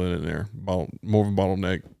 I'll just throw that in there. More of a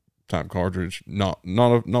bottleneck type cartridge. Not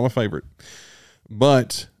my favorite.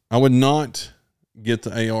 But I would not get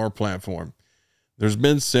the AR platform. There's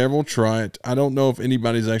been several try it. I don't know if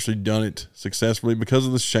anybody's actually done it successfully because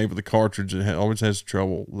of the shape of the cartridge. It always has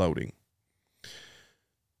trouble loading.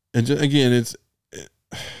 And again, it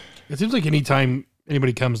seems like anytime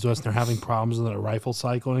anybody comes to us and they're having problems with a rifle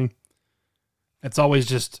cycling, it's always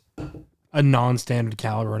just a non-standard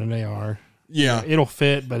caliber in an AR. Yeah, it'll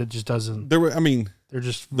fit, but it just doesn't. They're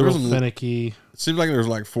just real finicky. It seems like there's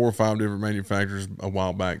like 4 or 5 different manufacturers a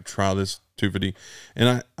while back try this 250,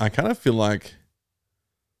 and I kind of feel like.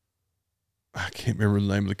 I can't remember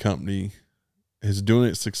the name of the company is doing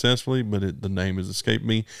it successfully, but the name has escaped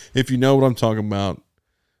me. If you know what I'm talking about,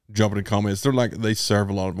 drop it in comments. They serve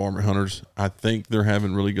a lot of varmint hunters. I think they're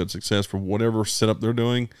having really good success for whatever setup they're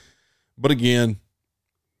doing. But again,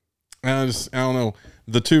 I don't know.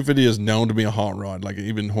 The 250 is known to be a hot rod. Like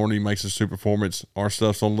even Hornady makes a super performance. Our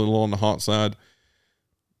stuff's a little on the hot side.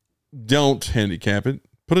 Don't handicap it.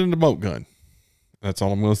 Put it in the boat gun. That's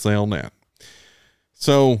all I'm going to say on that.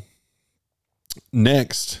 So,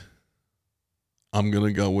 next, I'm going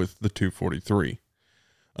to go with the 243.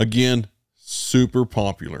 Again, super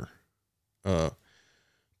popular.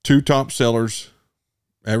 2 top sellers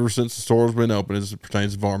ever since the store's been open as it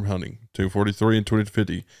pertains to varmint hunting. 243 and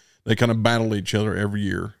 250. They kind of battle each other every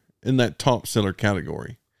year in that top seller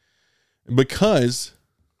category. Because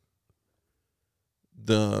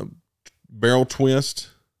the barrel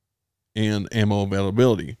twist and ammo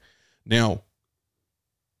availability. Now,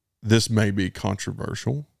 this may be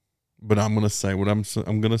controversial, but I'm going to say what I'm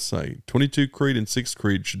going to say. 22 Creed and 6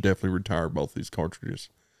 Creed should definitely retire both these cartridges,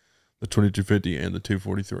 the 2250 and the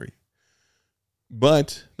 243.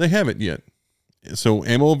 but they haven't yet. So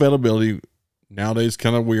ammo availability nowadays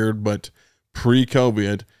kind of weird, but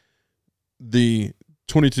pre-COVID, the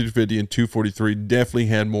 2250 and 243 definitely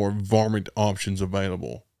had more varmint options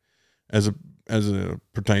available as it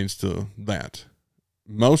pertains to that.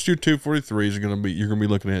 Most of your 243s you're going to be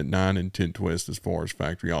looking at 9 and 10 twists as far as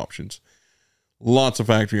factory options. Lots of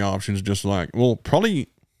factory options, just like, well,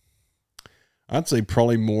 I'd say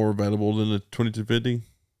probably more available than the 2250,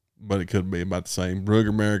 but it could be about the same. Ruger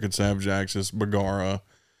American, Savage Axis, Bergara.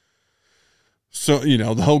 So,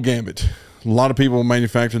 the whole gambit. A lot of people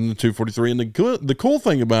manufacturing the 243. And the cool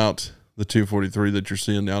thing about the 243 that you're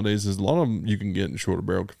seeing nowadays is a lot of them you can get in shorter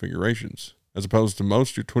barrel configurations, as opposed to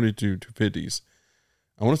most of your 22 250s.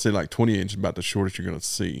 I want to say like 28 inch is about the shortest you're going to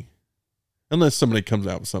see, unless somebody comes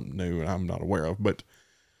out with something new and I'm not aware of. But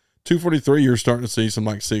 243, you're starting to see some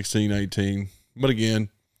like 16, 18. But again,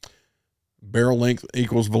 barrel length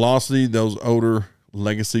equals velocity. Those older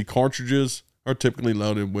legacy cartridges are typically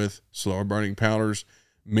loaded with slower burning powders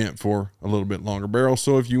meant for a little bit longer barrel.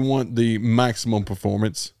 So if you want the maximum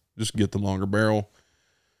performance, just get the longer barrel.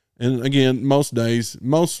 And again, most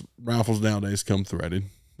rifles nowadays come threaded.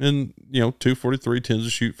 And, 243 tends to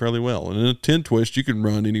shoot fairly well. And in a 10 twist, you can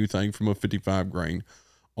run anything from a 55 grain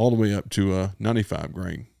all the way up to a 95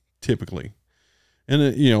 grain, typically. And,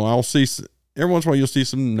 I'll see, every once in a while you'll see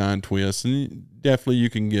some 9 twists. And definitely you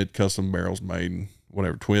can get custom barrels made and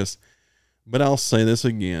whatever twist. But I'll say this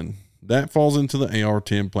again. That falls into the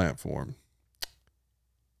AR-10 platform.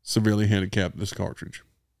 Severely handicapped this cartridge.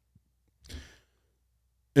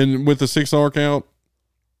 And with the 6 arc out,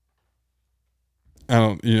 I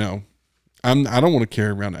don't want to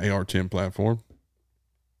carry around the AR-10 platform.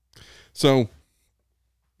 So,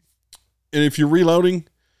 and if you're reloading,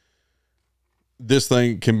 this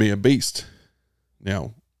thing can be a beast.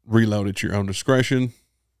 Now, reload at your own discretion.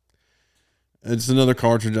 It's another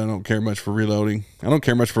cartridge. I don't care much for reloading. I don't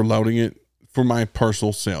care much for loading it for my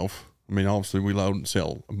personal self. I mean, obviously we load and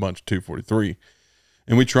sell a bunch of 243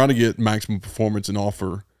 and we try to get maximum performance and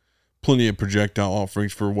offer plenty of projectile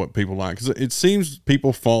offerings for what people like. Cause it seems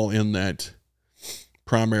people fall in that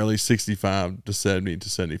primarily 65 to 70 to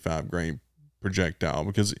 75 grain projectile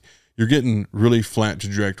because you're getting really flat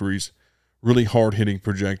trajectories, really hard hitting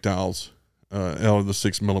projectiles, out of the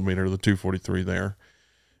 6mm, the 243 there.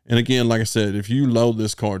 And again, like I said, if you load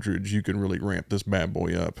this cartridge, you can really ramp this bad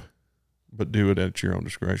boy up, but do it at your own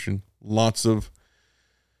discretion. Lots of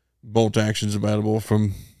bolt actions available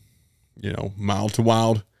from, mild to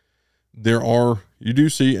wild. You do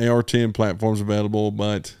see AR-10 platforms available,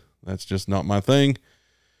 but that's just not my thing.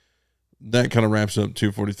 That kind of wraps up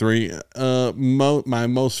 243. My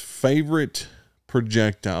most favorite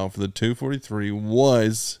projectile for the 243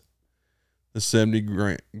 was the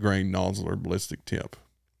 70 grain nozzler ballistic tip.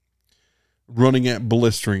 Running at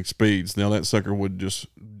blistering speeds. Now that sucker would just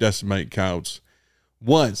decimate coyotes.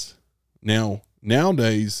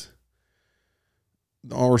 Nowadays,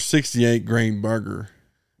 our 68 grain burger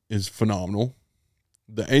is phenomenal.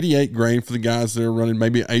 The 88 grain for the guys that are running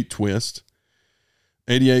maybe an 8 twist.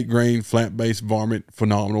 88 grain flat base varmint,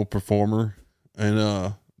 phenomenal performer. And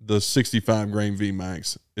the 65 grain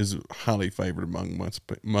VMAX is highly favored among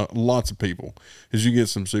lots of people, as you get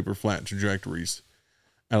some super flat trajectories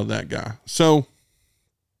out of that guy. So,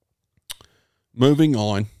 moving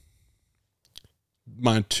on,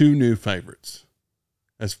 my 2 new favorites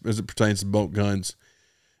as it pertains to bolt guns.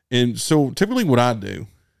 And so, typically what I do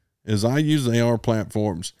is I use the AR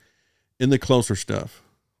platforms in the closer stuff,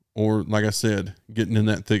 or like I said, getting in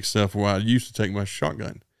that thick stuff where I used to take my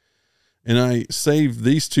shotgun. And I save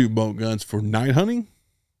these 2 bolt guns for night hunting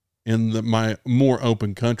in my more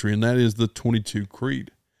open country, and that is the 22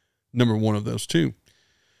 Creed, number 1 of those 2.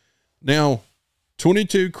 Now,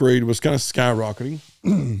 22 Creed was kind of skyrocketing.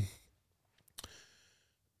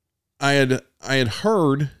 I had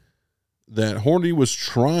heard that Hornady was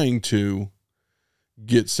trying to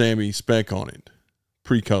get Sammy spec on it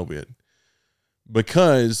pre-COVID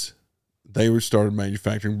because they started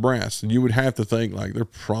manufacturing brass, and you would have to think like they're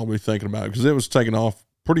probably thinking about it because it was taking off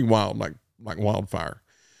pretty wild, like wildfire,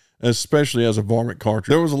 especially as a varmint cartridge.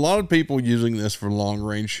 There was a lot of people using this for long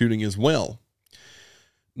range shooting as well.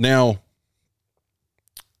 Now,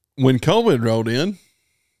 when COVID rolled in,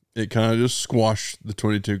 it kind of just squashed the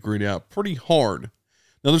 22 Creed out pretty hard.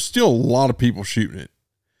 Now, there's still a lot of people shooting it.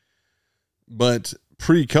 But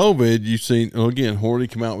pre-COVID, you've seen, again, Hornady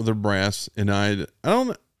come out with their brass, and I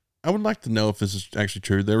would like to know if this is actually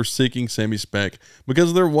true. They were seeking semi-spec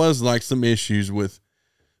because there was like some issues with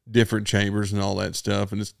different chambers and all that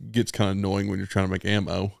stuff, and it gets kind of annoying when you're trying to make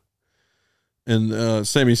ammo. And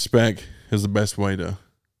semi-spec is the best way to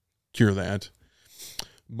cure that.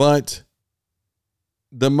 But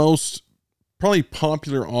the most probably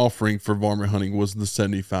popular offering for varmint hunting was the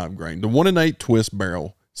 75 grain, the 1 in 8 twist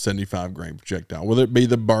barrel 75 grain projectile, whether it be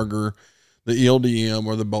the Burger, the ELDM,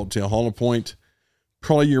 or the bolt tail hollow point.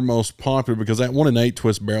 Probably your most popular, because that 1 in 8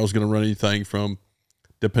 twist barrel is going to run anything from,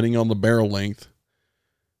 depending on the barrel length,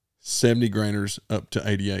 70 grainers up to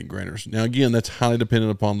 88 grainers. Now, again, that's highly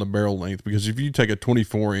dependent upon the barrel length, because if you take a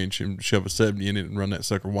 24 inch and shove a 70 in it and run that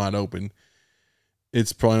sucker wide open,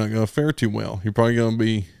 it's probably not going to fare too well. You're probably going to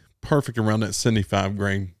be perfect around that 75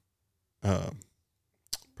 grain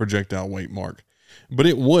projectile weight mark, but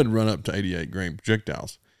it would run up to 88 grain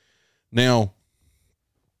projectiles. Now,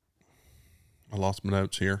 I lost my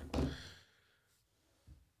notes here.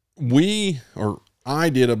 I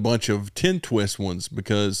did a bunch of 10 twist ones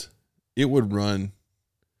because it would run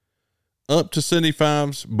up to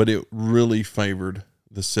 75s, but it really favored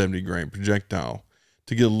the 70 grain projectile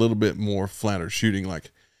to get a little bit more flatter shooting.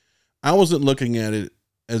 Like, I wasn't looking at it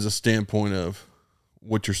as a standpoint of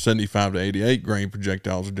what your 75 to 88 grain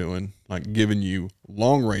projectiles are doing, like giving you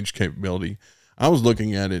long range capability. I was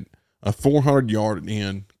looking at it a 400 yard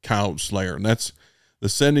in coyote slayer, and that's the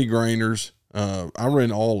 70 grainers. I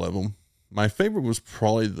ran all of them. My favorite was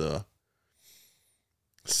probably the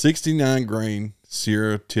 69 grain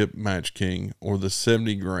Sierra Tip Match King or the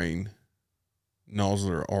 70 grain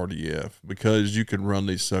Nosler RDF, because you could run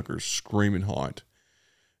these suckers screaming hot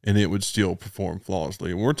and it would still perform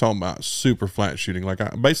flawlessly. And we're talking about super flat shooting. Like,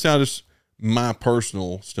 my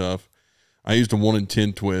personal stuff, I used a 1 in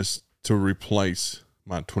 10 twist to replace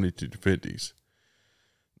my 2250s.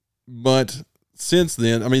 But since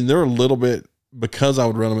then, I mean, they're a little bit, because I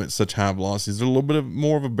would run them at such high velocities, they're a little bit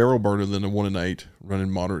more of a barrel burner than the 1 in 8 running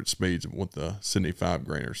moderate speeds with the 75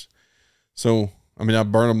 grainers. So, I mean, I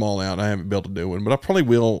burn them all out. I haven't built a new one, but I probably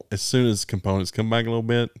will as soon as components come back a little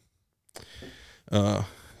bit.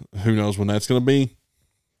 Who knows when that's going to be.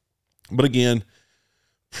 But again,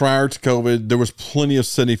 prior to COVID, there was plenty of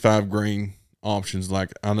 75 grain options.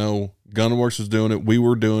 Like, I know Gunworks was doing it. We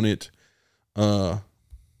were doing it.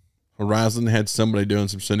 Horizon had somebody doing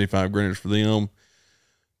some 75 grainers for them.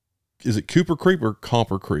 Is it Cooper Creek or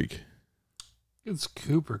Copper Creek? It's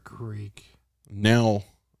Cooper Creek. Now,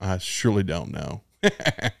 I surely don't know.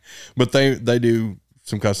 But they do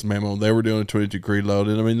some custom ammo. They were doing a 22 Creed load.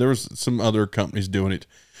 And I mean, there was some other companies doing it.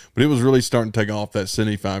 But it was really starting to take off. That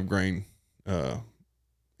 75 grain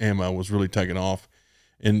ammo was really taking off.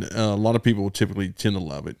 And a lot of people typically tend to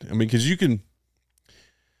love it. I mean, because you can...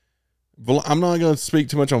 I'm not going to speak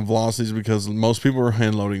too much on velocities because most people are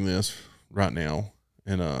hand loading this right now.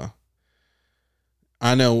 And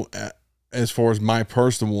I know as far as my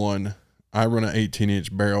personal one, I run an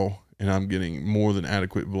 18-inch barrel and I'm getting more than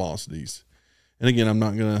adequate velocities. And again, I'm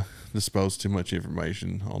not going to disclose too much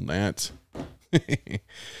information on that.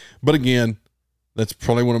 But again, that's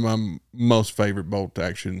probably one of my most favorite bolt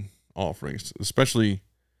action offerings, especially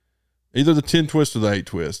either the 10 twist or the 8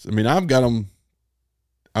 twist. I mean, I've got a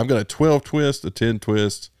 12 twist, a 10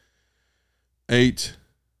 twist, 8,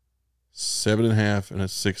 7.5, and a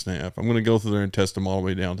 6.5. I'm going to go through there and test them all the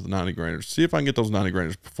way down to the 90 grainers. See if I can get those 90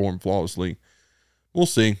 grainers to perform flawlessly. We'll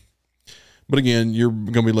see. But again, you're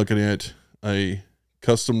going to be looking at a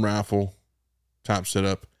custom rifle type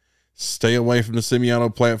setup. Stay away from the semi-auto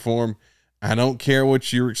platform. I don't care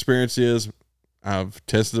what your experience is. I've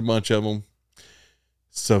tested a bunch of them.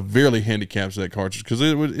 Severely handicaps that cartridge because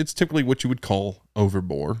it's typically what you would call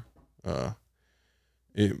overbore.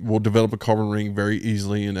 It will develop a carbon ring very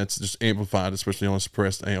easily, and that's just amplified, especially on a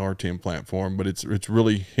suppressed AR-10 platform. But it's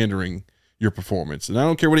really hindering your performance. And I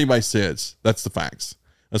don't care what anybody says. That's the facts.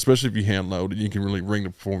 Especially if you hand load, and you can really wring the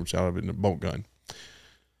performance out of it in a bolt gun.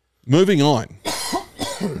 Moving on.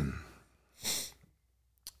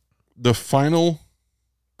 The final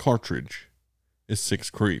cartridge is 6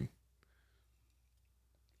 Creed.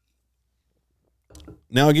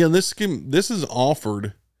 Now, again, this is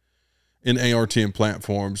offered in AR-10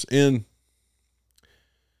 platforms. In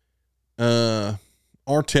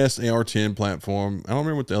our test AR-10 platform, I don't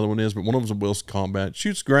remember what the other one is, but one of them is a Wilson Combat.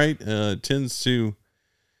 Shoots great.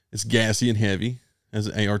 It's gassy and heavy, as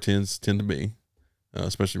AR-10s tend to be,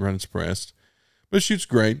 especially running suppressed. But it shoots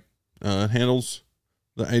great. It handles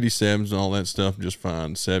the 87s and all that stuff just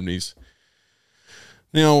fine, 70s.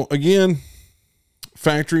 Now, again,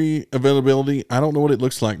 factory availability, I don't know what it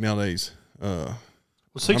looks like nowadays. Well,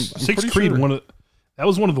 Six Creed, sure. That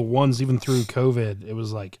was one of the ones even through COVID. It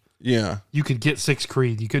was like, yeah, you could get 6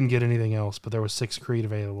 Creed, you couldn't get anything else, but there was 6 Creed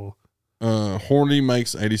available. Hornady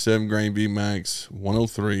makes 87 grain VMAX,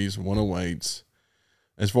 103s, 108s.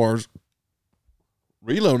 As far as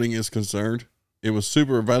reloading is concerned, it was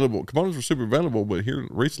super available. Components were super available, but here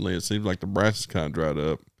recently it seems like the brass is kind of dried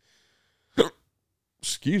up.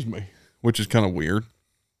 Excuse me, which is kind of weird.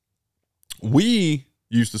 We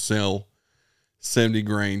used to sell 70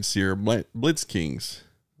 grain Sierra Blitz Kings.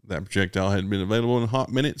 That projectile hadn't been available in a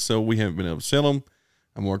hot minute, so we haven't been able to sell them.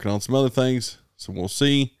 I'm working on some other things, so we'll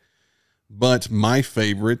see. But my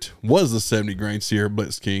favorite was the 70 grain Sierra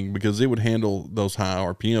Blitz King because it would handle those high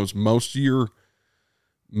RPMs. Most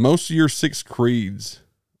of your 6 Creeds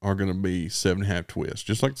are going to be 7.5 twist,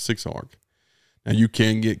 just like the 6 arc. Now you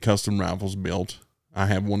can get custom rifles built. I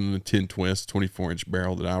have one in a 10 twist, 24-inch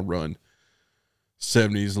barrel that I run.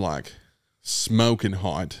 70s like smoking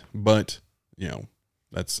hot, but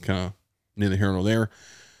that's kind of neither here nor there.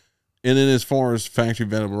 And then as far as factory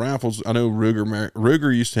available rifles, I know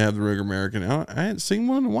Ruger used to have the Ruger American. I hadn't seen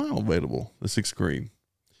one in a while available, the 6 Creed.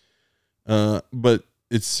 But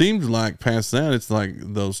it seems like past that, it's like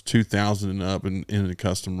those 2000 and up in the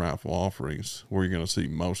custom rifle offerings where you're going to see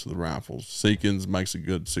most of the rifles. Seekins makes a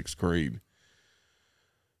good 6 Creed.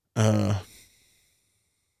 I'm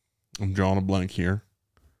drawing a blank here.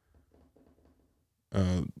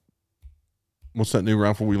 What's that new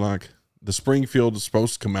rifle we like? The Springfield is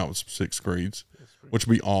supposed to come out with 6 Creeds, which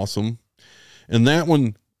would be awesome. And that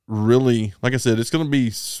one really, like I said, it's going to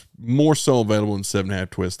be more so available in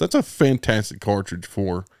 7.5 twist. That's a fantastic cartridge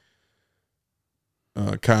for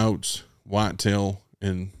coyotes, whitetail,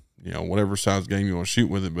 and whatever size game you want to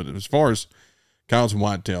shoot with it. But as far as coyotes and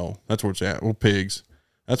whitetail, that's where it's at. Well, pigs,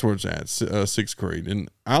 that's where it's at. 6 Creed, and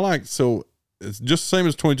I like, so it's just the same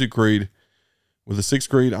as 22 Creed. With a 6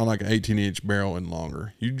 Creed, I like an 18-inch barrel and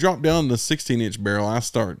longer. You drop down the 16-inch barrel, I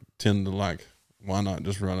tend to like, why not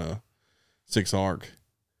just run a 6 arc?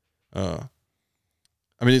 I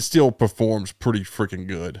mean, it still performs pretty freaking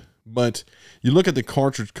good. But you look at the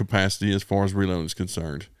cartridge capacity as far as reloading is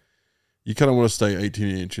concerned, you kind of want to stay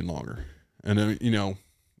 18-inch and longer. And,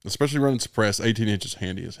 especially running suppressed, 18 inches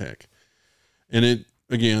handy as heck. And it,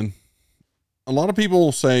 again, a lot of people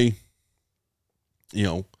will say,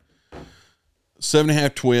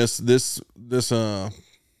 7.5 twist. This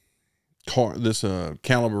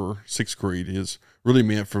caliber 6 Creed is really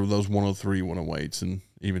meant for those 103, 108s, and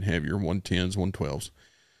even heavier 110s, 112s.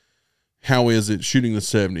 How is it shooting the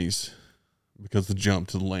 70s? Because the jump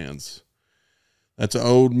to the lens. That's an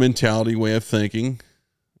old mentality way of thinking.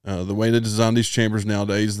 The way they design these chambers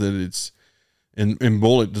nowadays, that it's in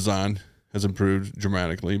bullet design has improved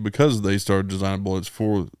dramatically because they started designing bullets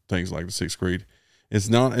for things like the 6 Creed. It's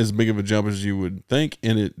not as big of a jump as you would think,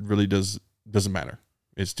 and it really doesn't matter.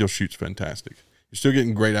 It still shoots fantastic. You're still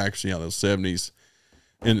getting great accuracy out of those 70s.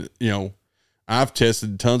 And, I've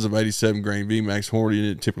tested tons of 87 grain VMAX Hornady, and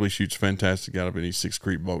it typically shoots fantastic out of any 6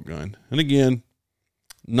 Creed bolt gun. And again,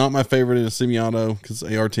 not my favorite in a semi-auto because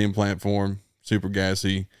AR-10 platform, super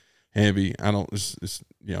gassy, heavy. It's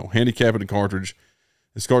handicapping the cartridge.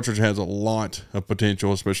 This cartridge has a lot of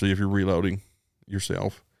potential, especially if you're reloading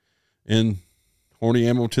yourself. And Hornady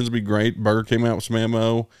ammo tends to be great. Burger came out with some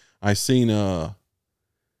ammo. I seen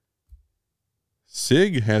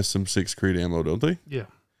SIG has some 6 Creed ammo, don't they? Yeah.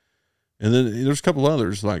 And then there's a couple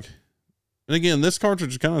others and again, this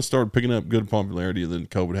cartridge kind of started picking up good popularity, and then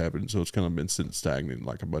COVID happened, so it's kind of been sitting stagnant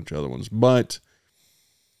like a bunch of other ones. But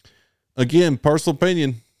again, personal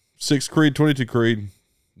opinion, 6 Creed, 22 Creed,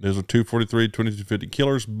 there's a 243, 2250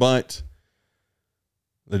 killers, but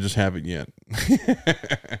they just haven't yet.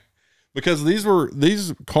 Because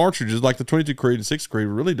these cartridges, like the 22 Creed and 6 Creed,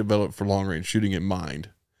 were really developed for long range shooting in mind,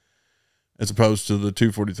 as opposed to the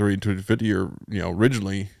 243 and 250, or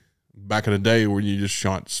originally back in the day where you just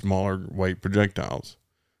shot smaller weight projectiles,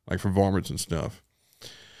 like for varmints and stuff.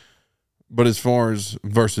 But as far as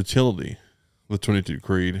versatility, the 22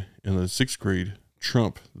 Creed and the 6 Creed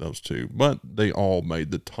trump those two, but they all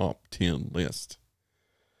made the top 10 list.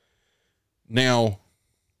 Now,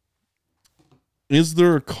 is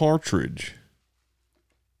there a cartridge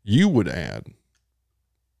you would add?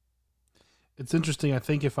 It's interesting. I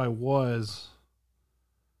think if I was,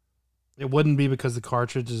 it wouldn't be because the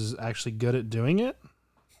cartridge is actually good at doing it.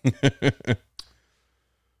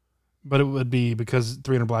 But it would be because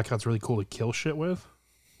 300 Blackout's really cool to kill shit with.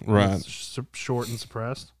 Right. It's short and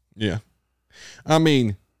suppressed. Yeah. I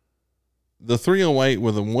mean, the 308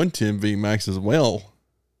 with a 110 VMAX as well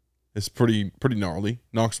is pretty gnarly.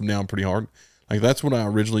 Knocks them down pretty hard. Like, that's what I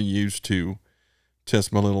originally used to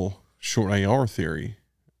test my little short AR theory.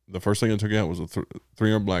 The first thing I took out was a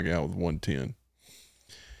 300 Blackout with 110.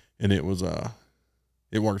 And it was,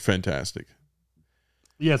 it worked fantastic.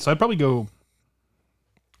 Yeah, so I'd probably go,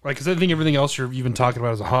 like, because I think everything else you've been talking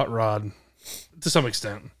about is a hot rod to some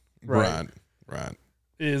extent. Right.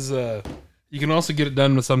 Is, You can also get it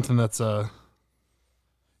done with something that's a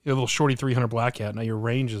little shorty 300 blackout. Now your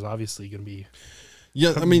range is obviously going to be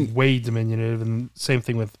way diminutive, and same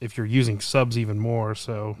thing with if you're using subs even more.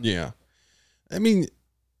 So yeah, I mean,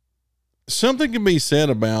 something can be said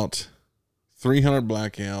about 300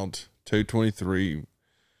 blackout, 223,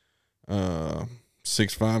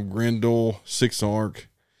 6.5 Grendel, 6 arc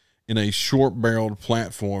in a short barreled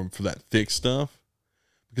platform for that thick stuff.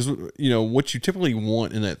 Because, what you typically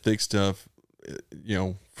want in that thick stuff,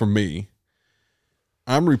 for me,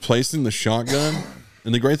 I'm replacing the shotgun.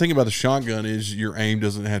 And the great thing about the shotgun is your aim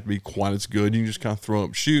doesn't have to be quite as good. You can just kind of throw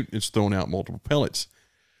up, shoot. It's throwing out multiple pellets.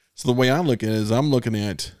 So the way I look at it is I'm looking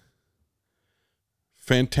at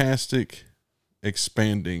fantastic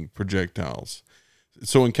expanding projectiles.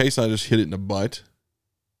 So in case I just hit it in the butt,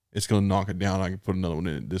 it's going to knock it down. I can put another one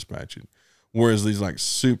in and dispatch it. Whereas these like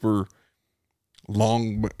super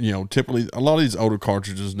long, typically a lot of these older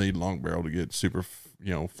cartridges need long barrel to get super,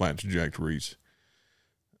 flat trajectories.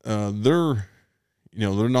 They're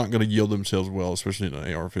not going to yield themselves well, especially in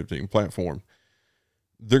an AR-15 platform.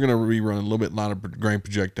 They're going to be running a little bit lighter grain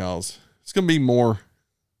projectiles. It's going to be more,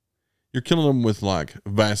 you're killing them with like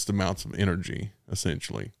vast amounts of energy,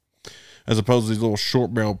 essentially. As opposed to these little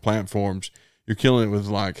short barrel platforms, you're killing it with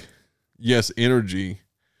like, yes, energy,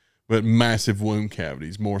 but massive wound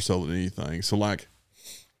cavities more so than anything. So like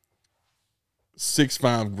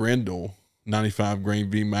 6.5 Grendel, 95 grain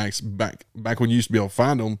VMAX, back when you used to be able to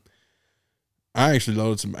find them, I actually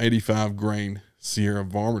loaded some 85 grain Sierra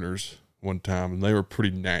varminers one time, and they were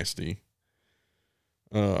pretty nasty.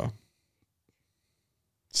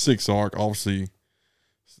 6 arc, obviously,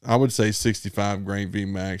 I would say 65 grain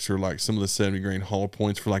VMAX or like some of the 70 grain hollow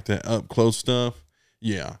points for like that up close stuff.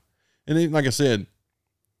 Yeah. And then, like I said,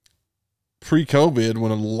 pre-COVID,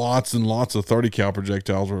 when lots and lots of 30 cal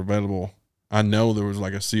projectiles were available, I know there was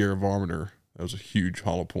like a Sierra varminer that was a huge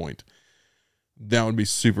hollow point. That would be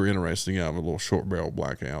super interesting out of a little short barrel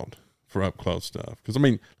blackout for up close stuff. Because I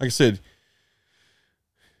mean, like I said,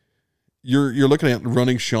 you're looking at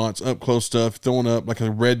running shots, up close stuff, throwing up like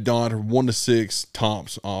a red dot or 1-6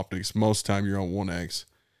 tops optics. Most time you're on 1X.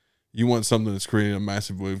 You want something that's creating a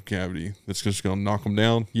massive wound cavity that's just going to knock them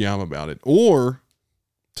down. Yeah, I'm about it. Or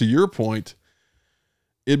to your point,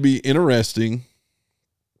 it'd be interesting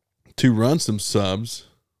to run some subs,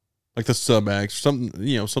 like the Sub X, something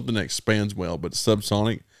that expands well, but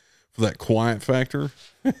subsonic for that quiet factor.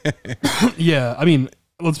 Yeah, I mean,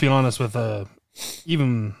 let's be honest with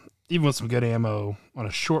even with some good ammo on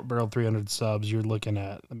a short barrel 300 subs, you're looking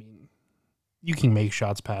at, I mean, you can make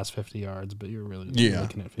shots past 50 yards, but you're really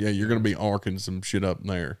looking at 50 you're going to be arcing some shit up in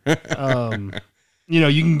there.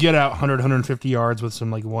 You can get out 100, 150 yards with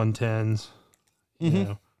some like 110s,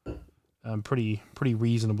 pretty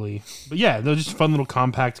reasonably. But yeah, they're just a fun little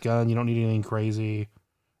compact gun. You don't need anything crazy.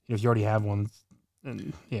 If you already have one,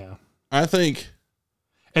 and yeah, I think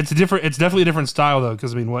it's definitely a different style though.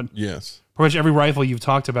 Because I mean, yes, pretty much every rifle you've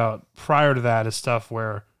talked about prior to that is stuff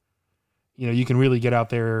where, you can really get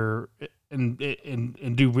out there and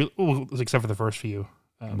do except for the first few,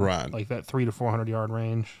 right? Like that 300 to 400 yard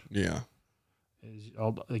range. Yeah, you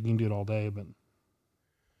can do it all day, but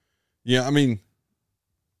yeah, I mean,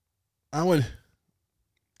 I don't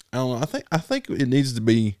know. I think it needs to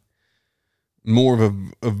be more of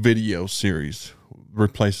a video series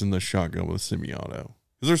replacing the shotgun with a semi-auto.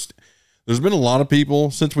 Because there's been a lot of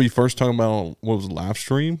people since we first talked about what was live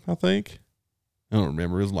stream. I think I don't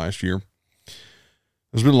remember. It was last year.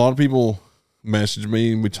 There's been a lot of people message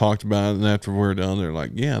me and we talked about it. And after we're done, they're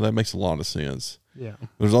like, "Yeah, that makes a lot of sense." Yeah.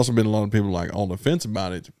 There's also been a lot of people like on the fence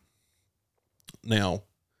about it. Now,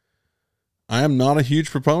 I am not a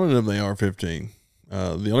huge proponent of the AR-15.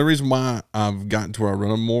 The only reason why I've gotten to where I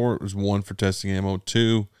run them more is 1, for testing ammo,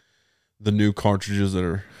 2, the new cartridges that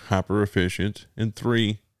are hyper efficient, and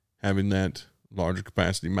 3, having that larger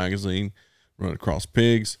capacity magazine run across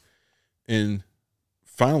pigs. And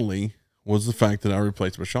finally was the fact that I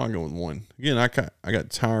replaced my shotgun with one. Again, I got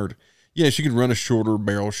tired. Yes, you can run a shorter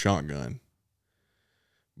barrel shotgun,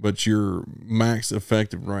 but your max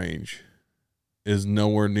effective range is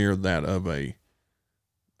nowhere near that of a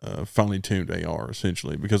finely tuned AR,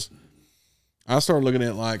 essentially. Because I started looking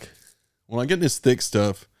at, like, when I get this thick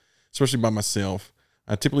stuff, especially by myself,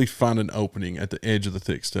 I typically find an opening at the edge of the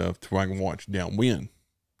thick stuff to where I can watch downwind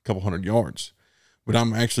a couple hundred yards. But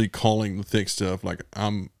I'm actually calling the thick stuff, like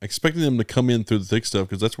I'm expecting them to come in through the thick stuff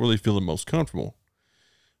because that's where they feel the most comfortable.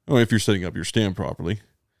 Or if you're setting up your stand properly.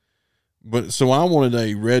 But so I wanted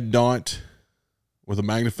a red dot with a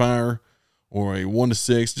magnifier or a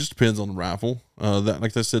 1-6, just depends on the rifle. That,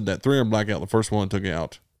 like I said, that 300 blackout, the first one I took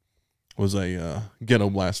out was a ghetto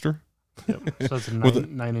blaster. Yep. So that's a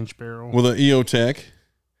 9-inch barrel with an EOTech,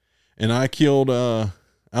 and I killed I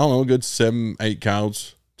don't know, a good 7-8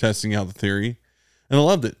 cows testing out the theory, and I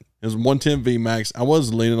loved it. It was 110 VMAX. I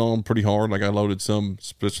was leaning on them pretty hard, like I loaded some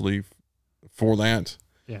especially for that,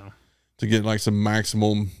 to get like some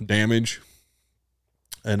maximum damage.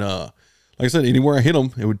 And like I said, anywhere I hit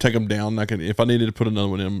them, it would take them down. I could, if I needed to put another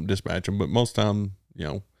one in them, dispatch them. But most time,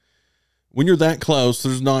 when you're that close,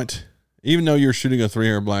 there's not, even though you're shooting a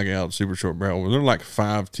 300 blackout super short barrel, they're like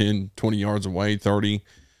 5, 10, 20 yards away, 30.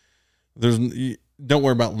 Don't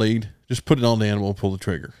worry about lead. Just put it on the animal, pull the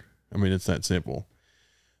trigger. I mean, it's that simple.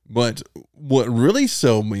 But what really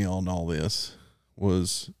sold me on all this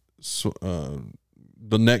was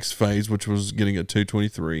the next phase, which was getting a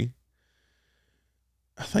 223.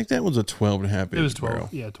 I think that was a 12.5 inch. It was 12. barrel.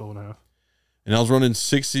 Yeah, 12.5. And I was running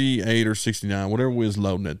 68 or 69, whatever we was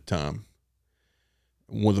loading at the time,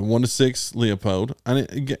 with a 1-6 Leopold.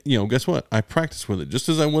 Guess what? I practiced with it just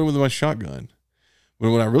as I would with my shotgun.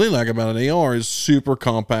 But what I really like about an AR is super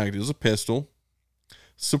compact. It's a pistol,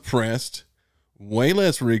 suppressed, way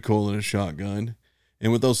less recoil than a shotgun.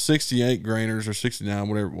 And with those 68 grainers or 69,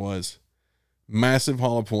 whatever it was, massive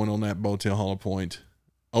hollow point on that bowtail hollow point.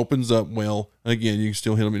 Opens up well. Again, you can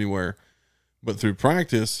still hit them anywhere. But through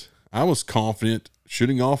practice, I was confident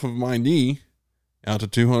shooting off of my knee out to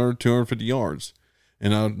 200, 250 yards.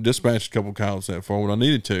 And I dispatched a couple coyotes that far when I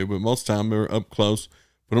needed to, but most of the time they were up close,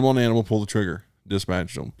 put them on the animal, pull the trigger,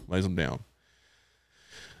 dispatched them, lays them down.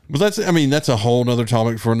 But that's a whole nother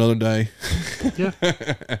topic for another day. Yeah.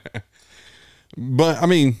 But I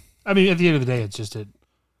mean, at the end of the day, it's just it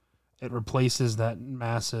replaces that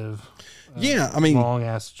massive, long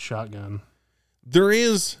ass shotgun. There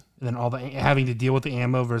is, and then all the having to deal with the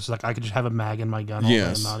ammo versus like I could just have a mag in my gun all day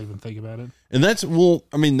and not even think about it. And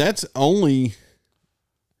that's only.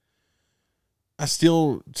 I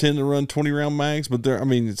still tend to run 20 round mags, but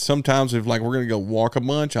sometimes if like we're gonna go walk a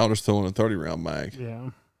bunch, I'll just throw in a 30 round mag. Yeah.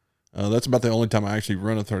 That's about the only time I actually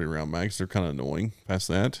run a 30 round mag. They're kind of annoying past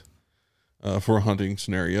that, for a hunting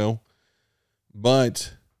scenario.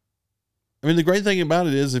 But the great thing about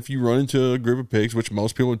it is if you run into a group of pigs, which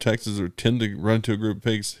most people in Texas tend to run into a group of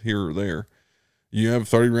pigs here or there, you have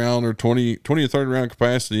 30 round or 20 or 30 round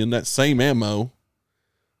capacity, and that same ammo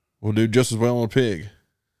will do just as well on a pig.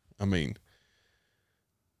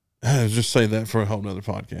 Just say that for a whole nother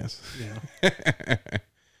podcast. Yeah.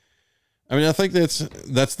 I think that's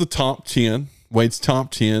the top 10. Wade's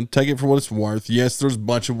top 10. Take it for what it's worth. Yes, there's a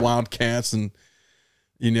bunch of wildcats and,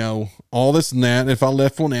 all this and that. If I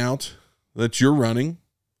left one out that you're running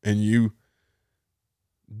and you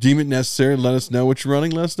deem it necessary, let us know what you're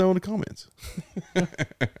running. Let us know in the comments.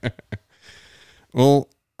 Well,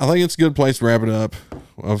 I think it's a good place to wrap it up.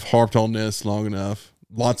 I've harped on this long enough.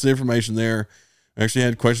 Lots of information there. I actually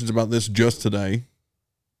had questions about this just today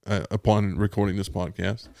upon recording this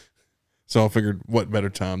podcast. So I figured what better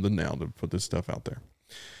time than now to put this stuff out there.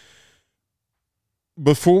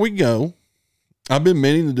 Before we go, I've been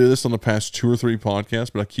meaning to do this on the past 2 or 3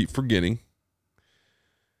 podcasts, but I keep forgetting.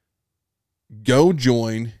 Go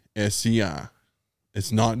join SCI.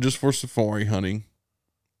 It's not just for safari hunting.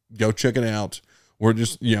 Go check it out. We're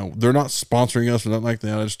just, they're not sponsoring us or nothing like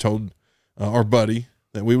that. I just told our buddy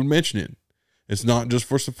that we would mention it. It's not just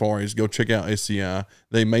for safaris. Go check out SCI.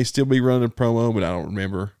 They may still be running a promo, but I don't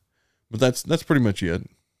remember. But that's pretty much it.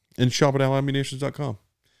 And shop at allammunitions.com.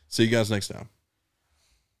 See you guys next time.